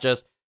it's not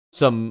just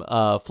some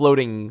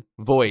floating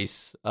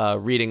voice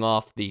reading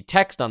off the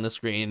text on the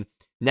screen.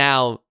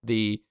 Now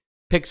the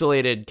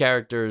pixelated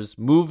characters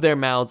move their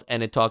mouths,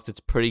 and it talks. It's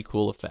pretty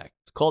cool effect.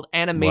 It's called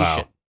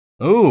animation.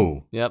 Wow.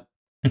 Ooh. Yep.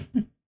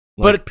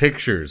 But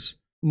pictures.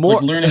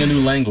 Like learning a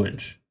new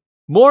language.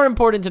 More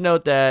important to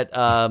note that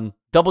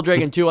Double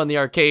Dragon 2 on the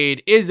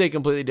arcade is a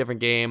completely different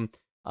game.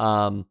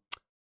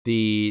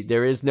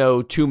 There is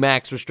no 2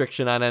 max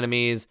restriction on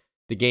enemies.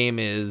 The game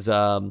is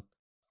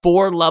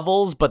 4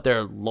 levels, but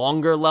they're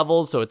longer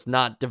levels, so it's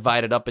not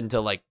divided up into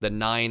like the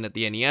 9 that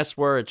the NES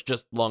were. It's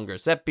just longer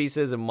set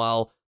pieces. And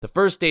while the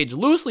first stage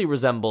loosely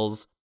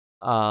resembles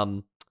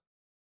the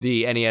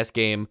NES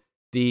game,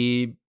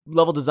 the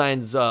level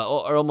designs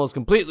are almost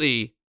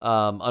completely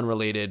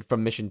unrelated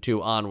from Mission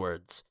 2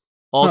 onwards.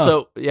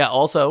 Also,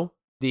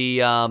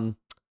 the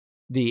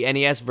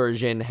NES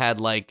version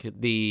had like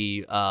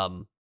the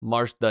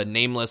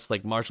nameless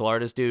like martial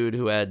artist dude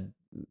who had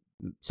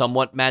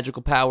somewhat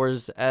magical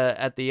powers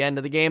at the end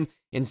of the game.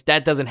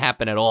 That doesn't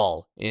happen at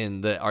all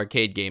in the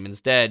arcade game.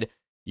 Instead,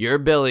 you're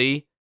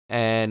Billy,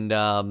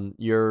 and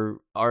your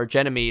arch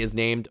enemy is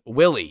named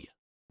Willie.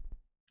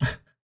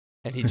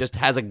 and he just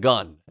has a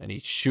gun and he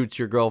shoots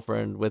your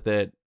girlfriend with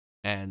it,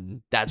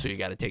 and that's who you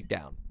got to take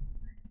down.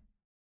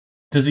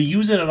 Does he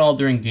use it at all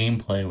during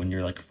gameplay when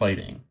you're like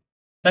fighting?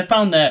 I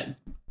found that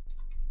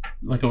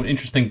like an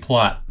interesting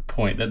plot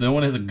point that no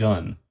one has a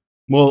gun.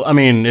 Well, I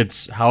mean,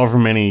 it's however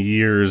many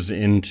years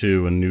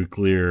into a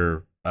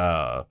nuclear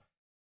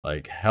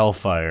like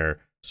hellfire,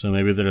 so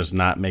maybe they're just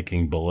not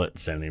making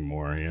bullets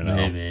anymore, you know?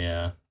 Maybe,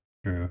 yeah.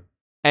 True.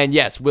 And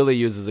yes, Willie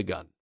uses a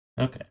gun.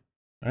 Okay.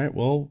 All right,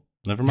 well,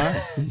 never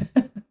mind.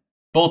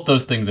 Both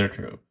those things are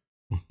true.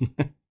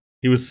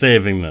 He was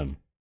saving them.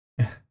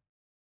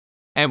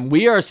 And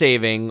we are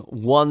saving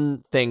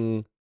one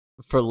thing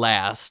for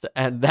last,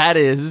 and that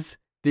is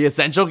the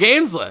Essential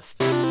Games list.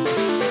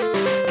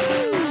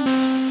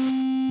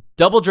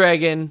 Double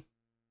Dragon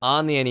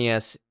on the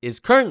NES is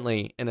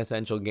currently an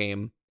essential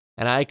game,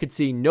 and I could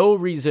see no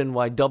reason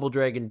why Double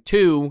Dragon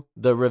 2,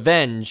 The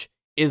Revenge,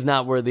 is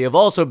not worthy of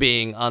also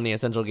being on the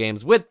essential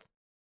games with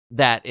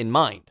that in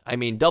mind. I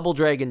mean, Double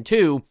Dragon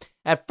 2,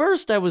 at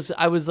first I was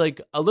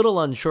like a little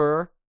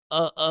unsure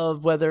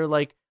of whether,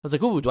 like, I was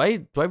like, ooh, do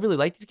I really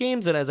like these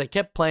games? And as I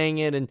kept playing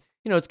it, and,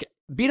 you know,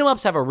 beat 'em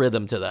ups have a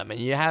rhythm to them, and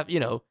you have, you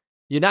know,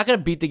 you're not going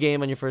to beat the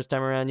game on your first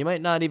time around. You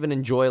might not even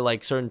enjoy,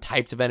 like, certain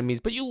types of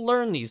enemies, but you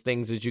learn these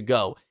things as you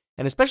go.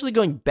 And especially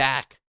going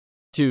back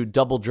to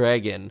Double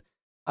Dragon,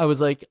 I was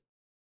like,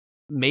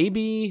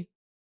 maybe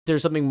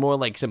there's something more,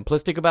 like,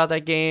 simplistic about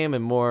that game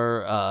and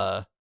more,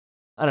 I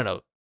don't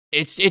know.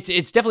 It's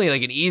definitely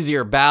like an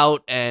easier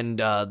bout, and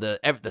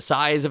the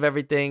size of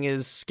everything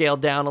is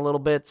scaled down a little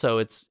bit, so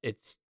it's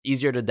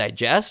easier to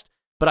digest.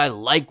 But I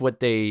like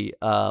what they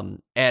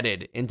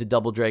added into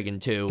Double Dragon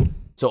 2.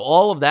 So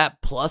all of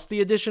that plus the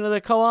addition of the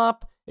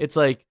co-op, it's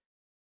like,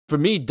 for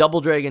me,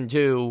 Double Dragon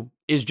 2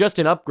 is just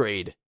an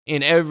upgrade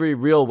in every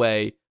real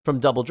way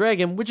from Double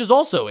Dragon, which is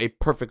also a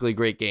perfectly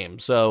great game.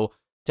 So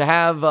to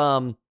have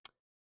an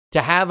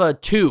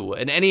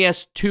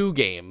NES 2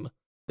 game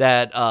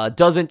that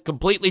doesn't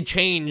completely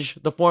change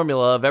the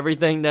formula of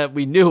everything that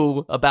we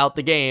knew about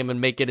the game and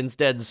make it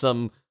instead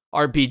some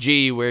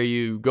RPG where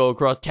you go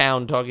across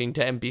town talking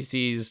to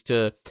NPCs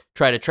to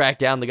try to track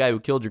down the guy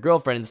who killed your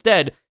girlfriend.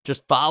 Instead,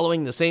 just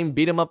following the same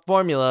beat-em-up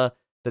formula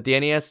that the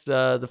NES,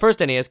 the first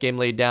NES game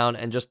laid down,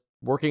 and just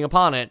working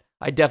upon it,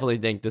 I definitely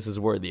think this is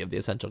worthy of the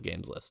Essential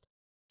Games list.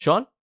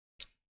 Sean?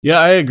 Yeah,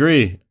 I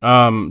agree.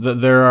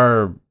 There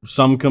are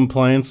some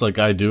complaints, like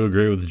I do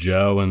agree with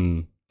Joe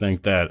and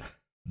think that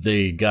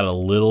they got a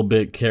little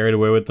bit carried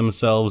away with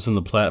themselves in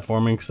the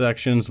platforming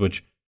sections,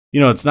 which,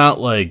 you know, it's not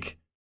like,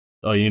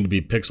 oh, you need to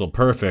be pixel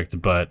perfect,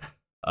 but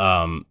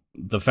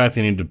the fact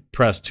that you need to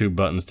press 2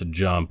 buttons to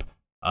jump,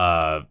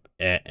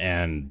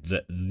 and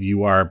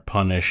you are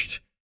punished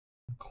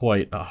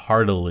quite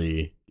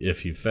heartily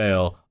if you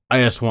fail.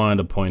 I just wanted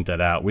to point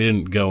that out. We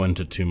didn't go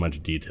into too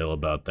much detail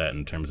about that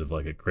in terms of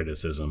like a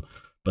criticism.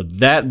 But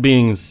that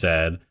being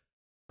said,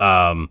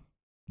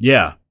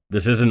 yeah,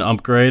 this is an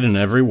upgrade in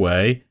every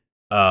way.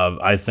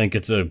 I think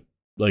it's a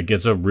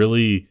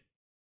really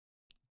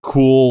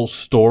cool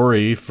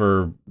story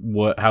for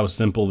how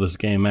simple this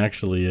game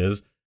actually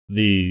is.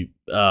 The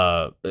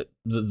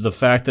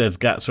fact that it's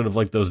got sort of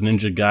like those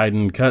Ninja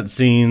Gaiden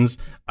cutscenes,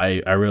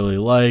 I really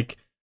like.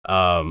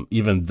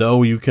 Even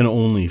though you can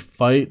only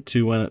fight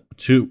two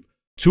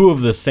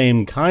of the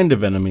same kind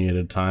of enemy at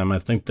a time, I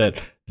think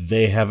that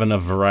they have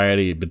enough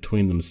variety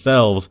between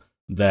themselves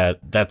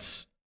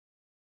that's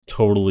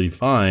totally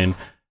fine.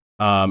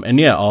 And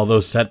yeah, all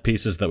those set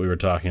pieces that we were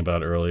talking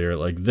about earlier,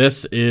 like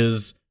this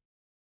is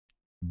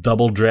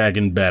Double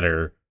Dragon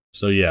better.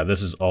 So yeah,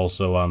 this is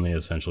also on the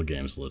Essential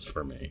Games list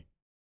for me.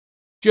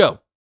 Joe?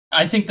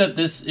 I think that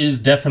this is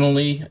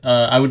definitely,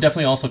 I would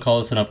definitely also call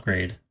this an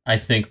upgrade. I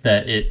think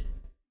that it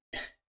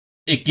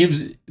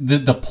gives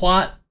the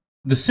plot,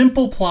 the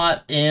simple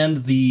plot,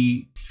 and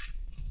the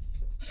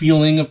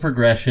feeling of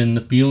progression,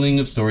 the feeling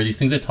of story, these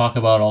things I talk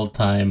about all the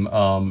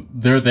time,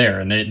 they're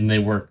there and they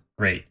work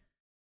great.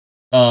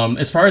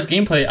 As far as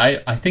gameplay,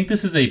 I think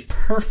this is a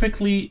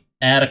perfectly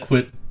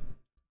adequate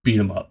beat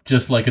 'em up,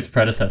 just like its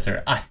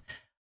predecessor.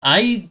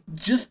 I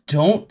just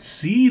don't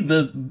see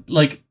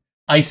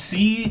I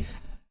see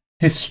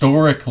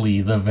historically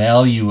the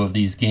value of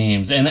these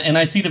games, and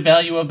I see the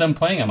value of them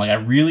playing them. Like, I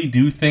really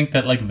do think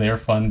that like they're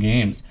fun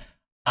games.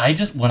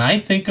 When I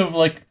think of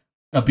like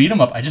a beat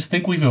 'em up, I just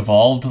think we've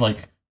evolved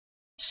like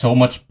so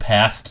much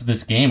past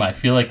this game. I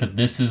feel like that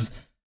this is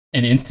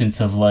an instance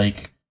of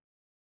like,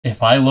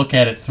 if I look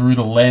at it through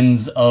the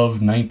lens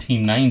of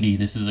 1990,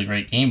 this is a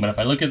great game. But if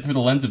I look at it through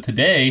the lens of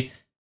today,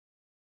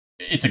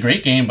 it's a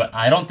great game, but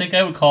I don't think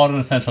I would call it an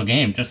essential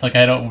game. Just like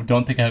I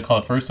don't think I would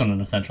call the first one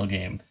an essential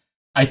game.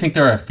 I think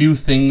there are a few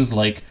things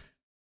like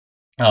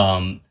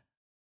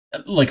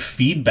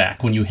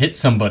feedback when you hit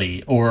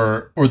somebody,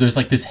 or there's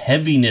like this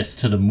heaviness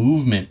to the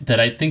movement that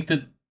I think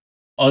that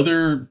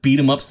other beat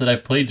 'em ups that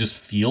I've played just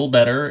feel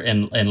better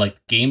and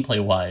like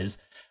gameplay wise.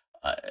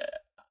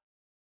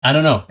 I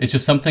don't know. It's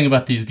just something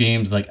about these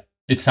games. Like,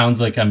 it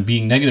sounds like I'm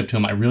being negative to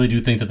them. I really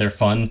do think that they're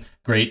fun,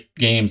 great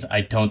games.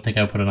 I don't think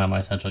I would put it on my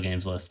essential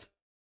games list.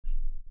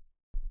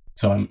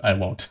 so I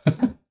won't.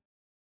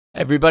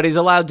 Everybody's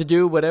allowed to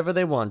do whatever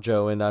they want,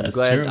 Joe, and That's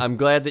true. I'm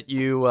glad that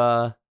you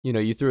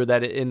you threw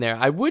that in there.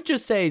 I would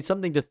just say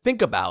something to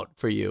think about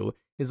for you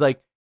is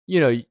like,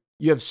 you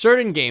have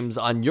certain games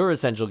on your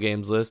essential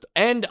games list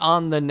and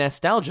on the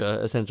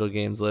nostalgia essential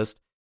games list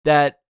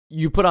that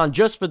you put on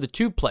just for the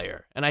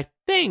 2-player. And I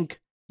think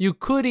you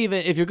could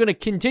even, if you're going to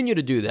continue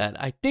to do that,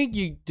 I think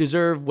you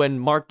deserve, when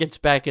Mark gets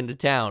back into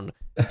town,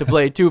 to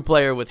play a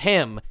 2-player with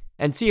him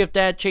and see if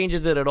that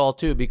changes it at all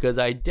too, because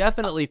I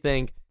definitely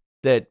think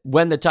that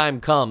when the time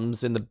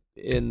comes in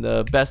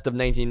the best of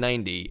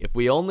 1990, if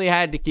we only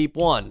had to keep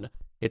one,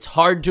 it's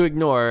hard to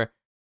ignore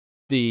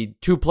the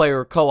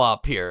 2-player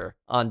co-op here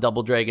on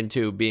Double Dragon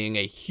 2 being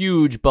a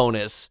huge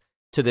bonus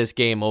to this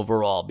game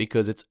overall,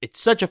 because it's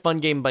such a fun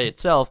game by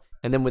itself,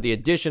 and then with the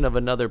addition of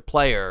another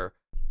player,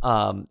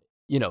 again,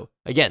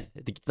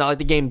 it's not like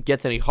the game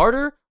gets any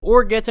harder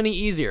or gets any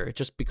easier. It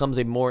just becomes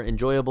a more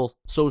enjoyable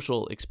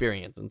social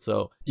experience, and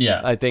so yeah,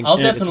 I think I'll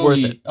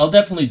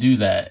definitely do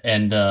that,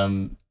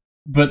 and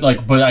but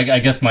I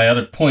guess my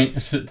other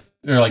point,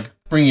 or like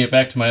bringing it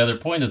back to my other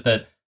point, is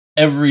that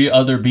every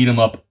other beat 'em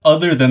up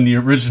other than the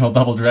original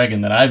Double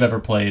Dragon that I've ever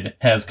played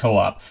has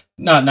co-op.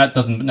 Not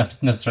doesn't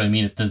necessarily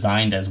mean it's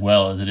designed as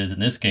well as it is in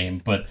this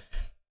game, but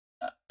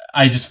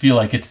I just feel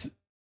like it's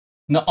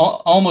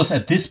almost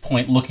at this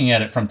point, looking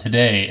at it from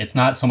today, it's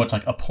not so much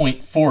like a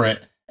point for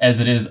it as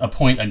it is a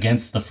point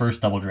against the first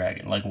Double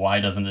Dragon. Like,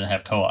 why doesn't it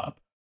have co-op?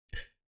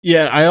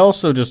 Yeah, I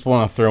also just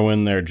want to throw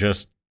in there,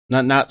 just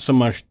not so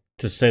much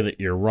to say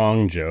that you're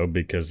wrong, Joe,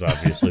 because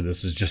obviously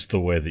this is just the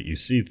way that you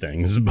see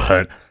things,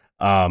 but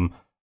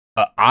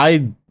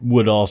I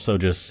would also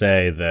just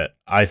say that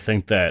I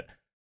think that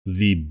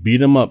the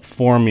beat 'em up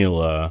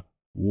formula,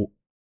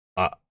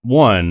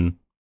 one,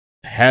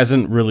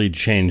 hasn't really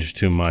changed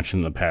too much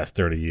in the past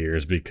 30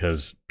 years,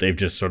 because they've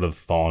just sort of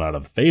fallen out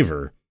of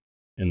favor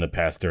in the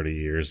past 30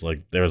 years.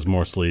 Like, there was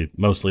mostly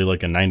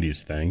like a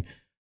 90s thing.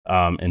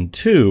 And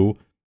two,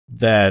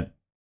 that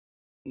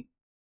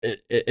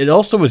it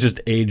also was just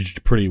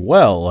aged pretty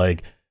well.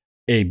 Like,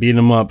 a beat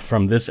 'em up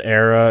from this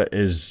era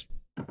is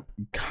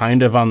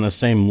kind of on the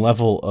same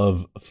level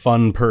of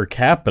fun per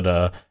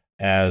capita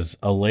as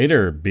a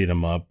later beat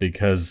 'em up,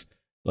 because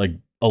like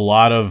a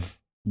lot of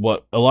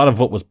what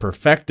was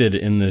perfected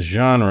in this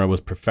genre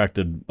was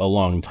perfected a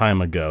long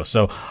time ago.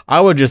 So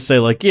I would just say,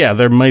 like, yeah,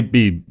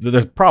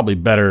 there's probably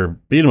better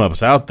beat 'em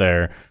ups out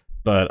there,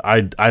 but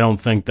I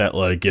don't think that,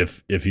 like,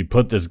 if you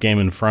put this game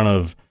in front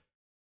of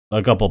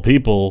a couple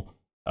people,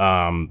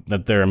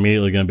 that they're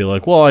immediately going to be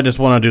like, well, I just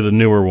want to do the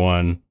newer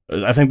one.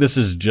 I think this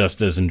is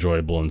just as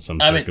enjoyable in some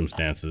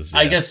circumstances.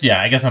 I guess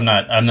I'm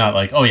not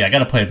like, oh yeah, I got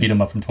to play a beat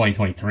 'em up from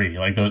 2023.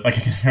 Like those, like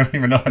I don't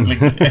even know.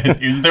 Like,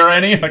 is there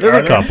any? Like,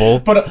 there's a couple,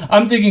 but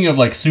I'm thinking of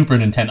like Super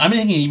Nintendo. I'm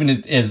thinking even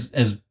as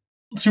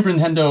Super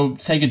Nintendo,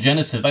 Sega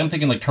Genesis. I'm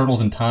thinking like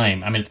Turtles in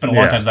Time. I mean, it's been a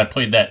long time since I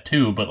played that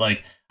too, but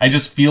like, I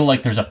just feel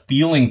like there's a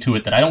feeling to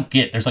it that I don't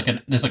get. There's like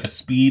a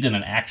speed and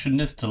an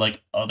actionness to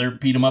like other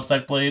beat 'em ups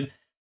I've played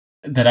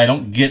that I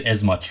don't get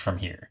as much from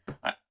here.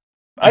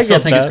 I still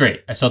think it's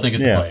great. I still think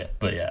it's a play it,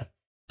 but yeah.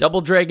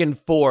 Double Dragon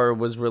 4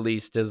 was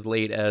released as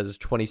late as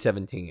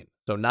 2017.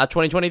 So not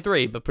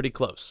 2023, but pretty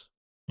close.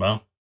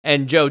 Well.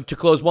 And Joe, to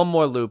close one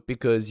more loop,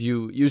 because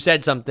you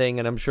said something,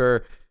 and I'm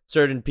sure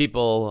certain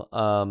people,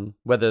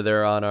 whether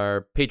they're on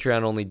our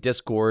Patreon-only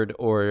Discord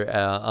or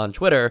on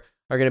Twitter,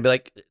 are going to be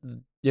like,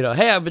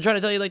 hey, I've been trying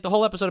to tell you, like, the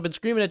whole episode I've been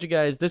screaming at you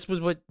guys. This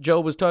was what Joe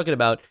was talking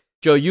about.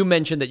 Joe, you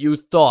mentioned that you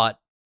thought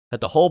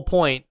that the whole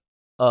point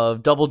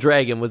of Double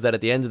Dragon was that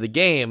at the end of the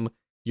game,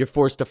 you're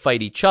forced to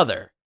fight each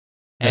other.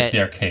 That's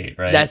the arcade,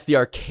 right? That's the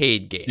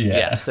arcade game,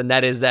 yes. And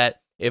that is that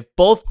if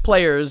both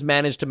players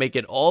manage to make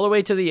it all the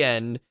way to the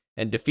end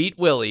and defeat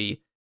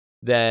Willy,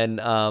 then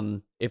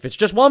if it's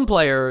just one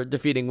player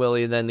defeating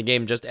Willy, then the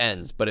game just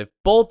ends. But if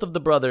both of the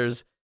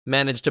brothers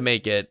manage to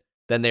make it,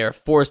 then they are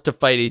forced to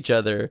fight each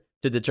other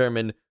to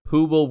determine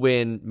who will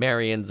win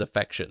Marion's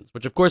affections,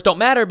 which of course don't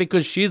matter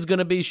because she's going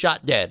to be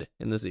shot dead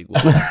in the sequel.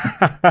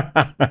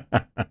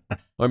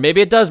 Or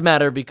maybe it does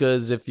matter,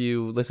 because if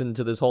you listen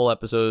to this whole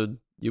episode,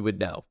 you would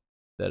know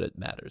that it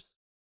matters.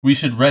 We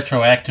should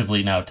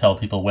retroactively now tell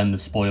people when the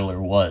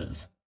spoiler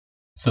was,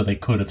 so they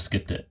could have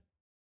skipped it.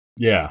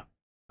 Yeah.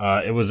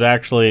 It was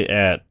actually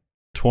at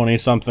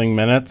 20-something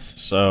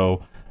minutes,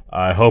 so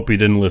I hope you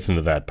didn't listen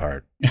to that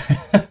part.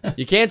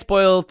 You can't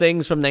spoil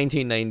things from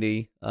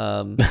 1990.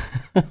 I'm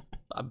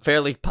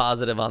fairly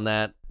positive on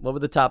that. What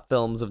were the top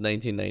films of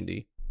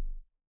 1990?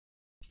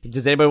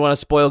 Does anybody want to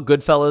spoil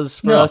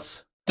Goodfellas for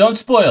us? Don't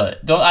spoil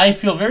it. I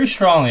feel very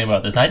strongly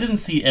about this. I didn't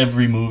see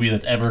every movie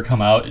that's ever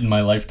come out in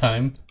my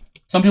lifetime.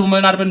 Some people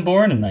might not have been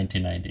born in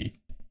 1990.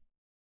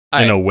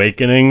 In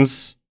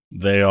Awakenings,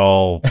 they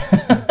all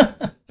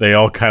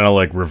kind of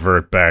like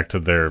revert back to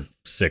their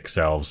sick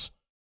selves.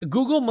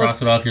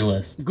 Cross it off your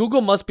list. Google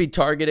must be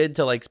targeted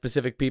to like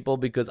specific people,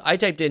 because I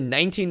typed in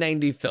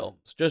 1990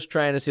 films, just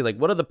trying to see like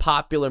what are the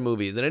popular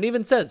movies, and it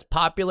even says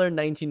popular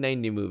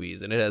 1990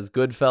 movies, and it has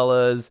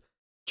Goodfellas,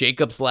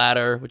 Jacob's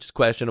Ladder, which is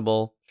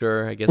questionable.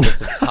 Sure, I guess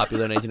that's a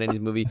popular 1990s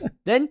movie.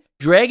 Then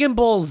Dragon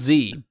Ball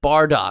Z,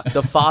 Bardock,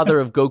 the father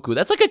of Goku.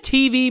 That's like a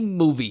TV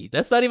movie.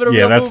 That's not even a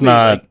real movie.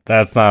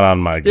 That's not on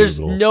my There's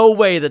Google. no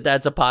way that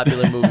that's a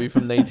popular movie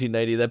from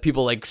 1990 that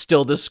people like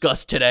still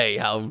discuss today.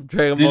 How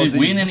Dragon Ball Z did it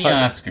win any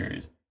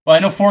Oscars? Well, I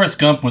know Forrest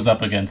Gump was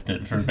up against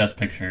it for Best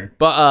Picture.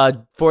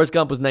 But Forrest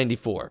Gump was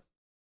 94.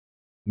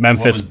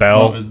 Memphis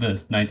Belle. What was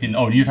this? Oh,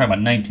 you're talking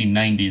about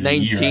 1990, the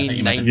year. I thought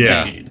you meant the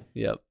decade.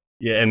 Yep.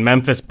 Yeah, in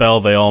Memphis Belle,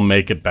 they all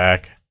make it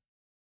back.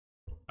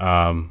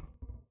 One's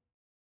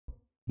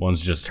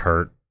just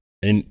hurt.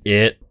 In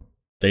it,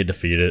 they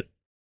defeat it.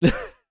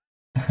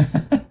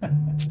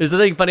 There's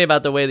something funny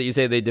about the way that you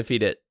say they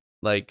defeat it.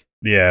 Like,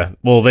 yeah,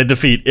 well, they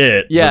defeat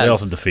it, but yes. they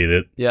also defeat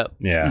it. Yep.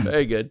 Yeah.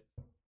 Very good.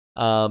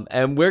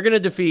 And we're gonna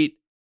defeat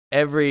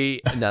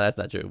every. No, that's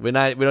not true. We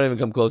don't even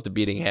come close to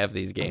beating half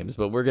these games,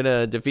 but we're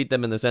gonna defeat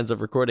them in the sense of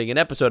recording an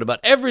episode about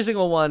every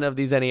single one of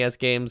these NES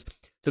games.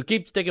 So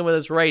keep sticking with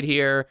us right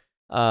here.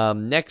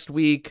 Next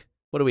week,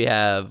 what do we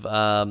have?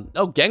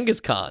 Genghis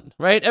Khan,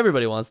 right?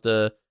 Everybody wants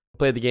to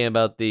play the game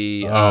about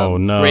the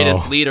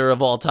greatest leader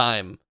of all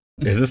time.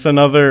 Is this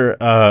another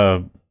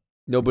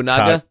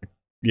Nobunaga?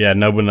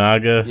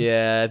 Nobunaga.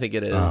 Yeah, I think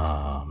it is.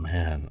 Oh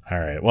man! All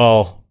right.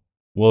 Well,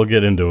 we'll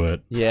get into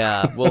it.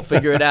 Yeah, we'll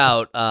figure it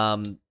out.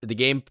 The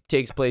game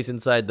takes place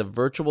inside the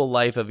virtual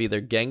life of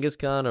either Genghis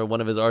Khan or one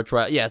of his arch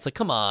rivals. Yeah, it's like,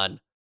 come on.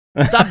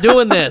 Stop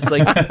doing this.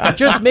 Like,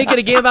 just make it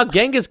a game about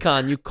Genghis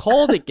Khan. You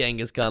called it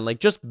Genghis Khan. Like,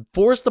 just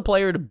force the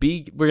player to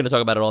be. We're going to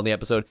talk about it all in the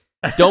episode.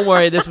 Don't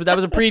worry. That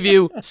was a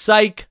preview.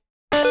 Psych.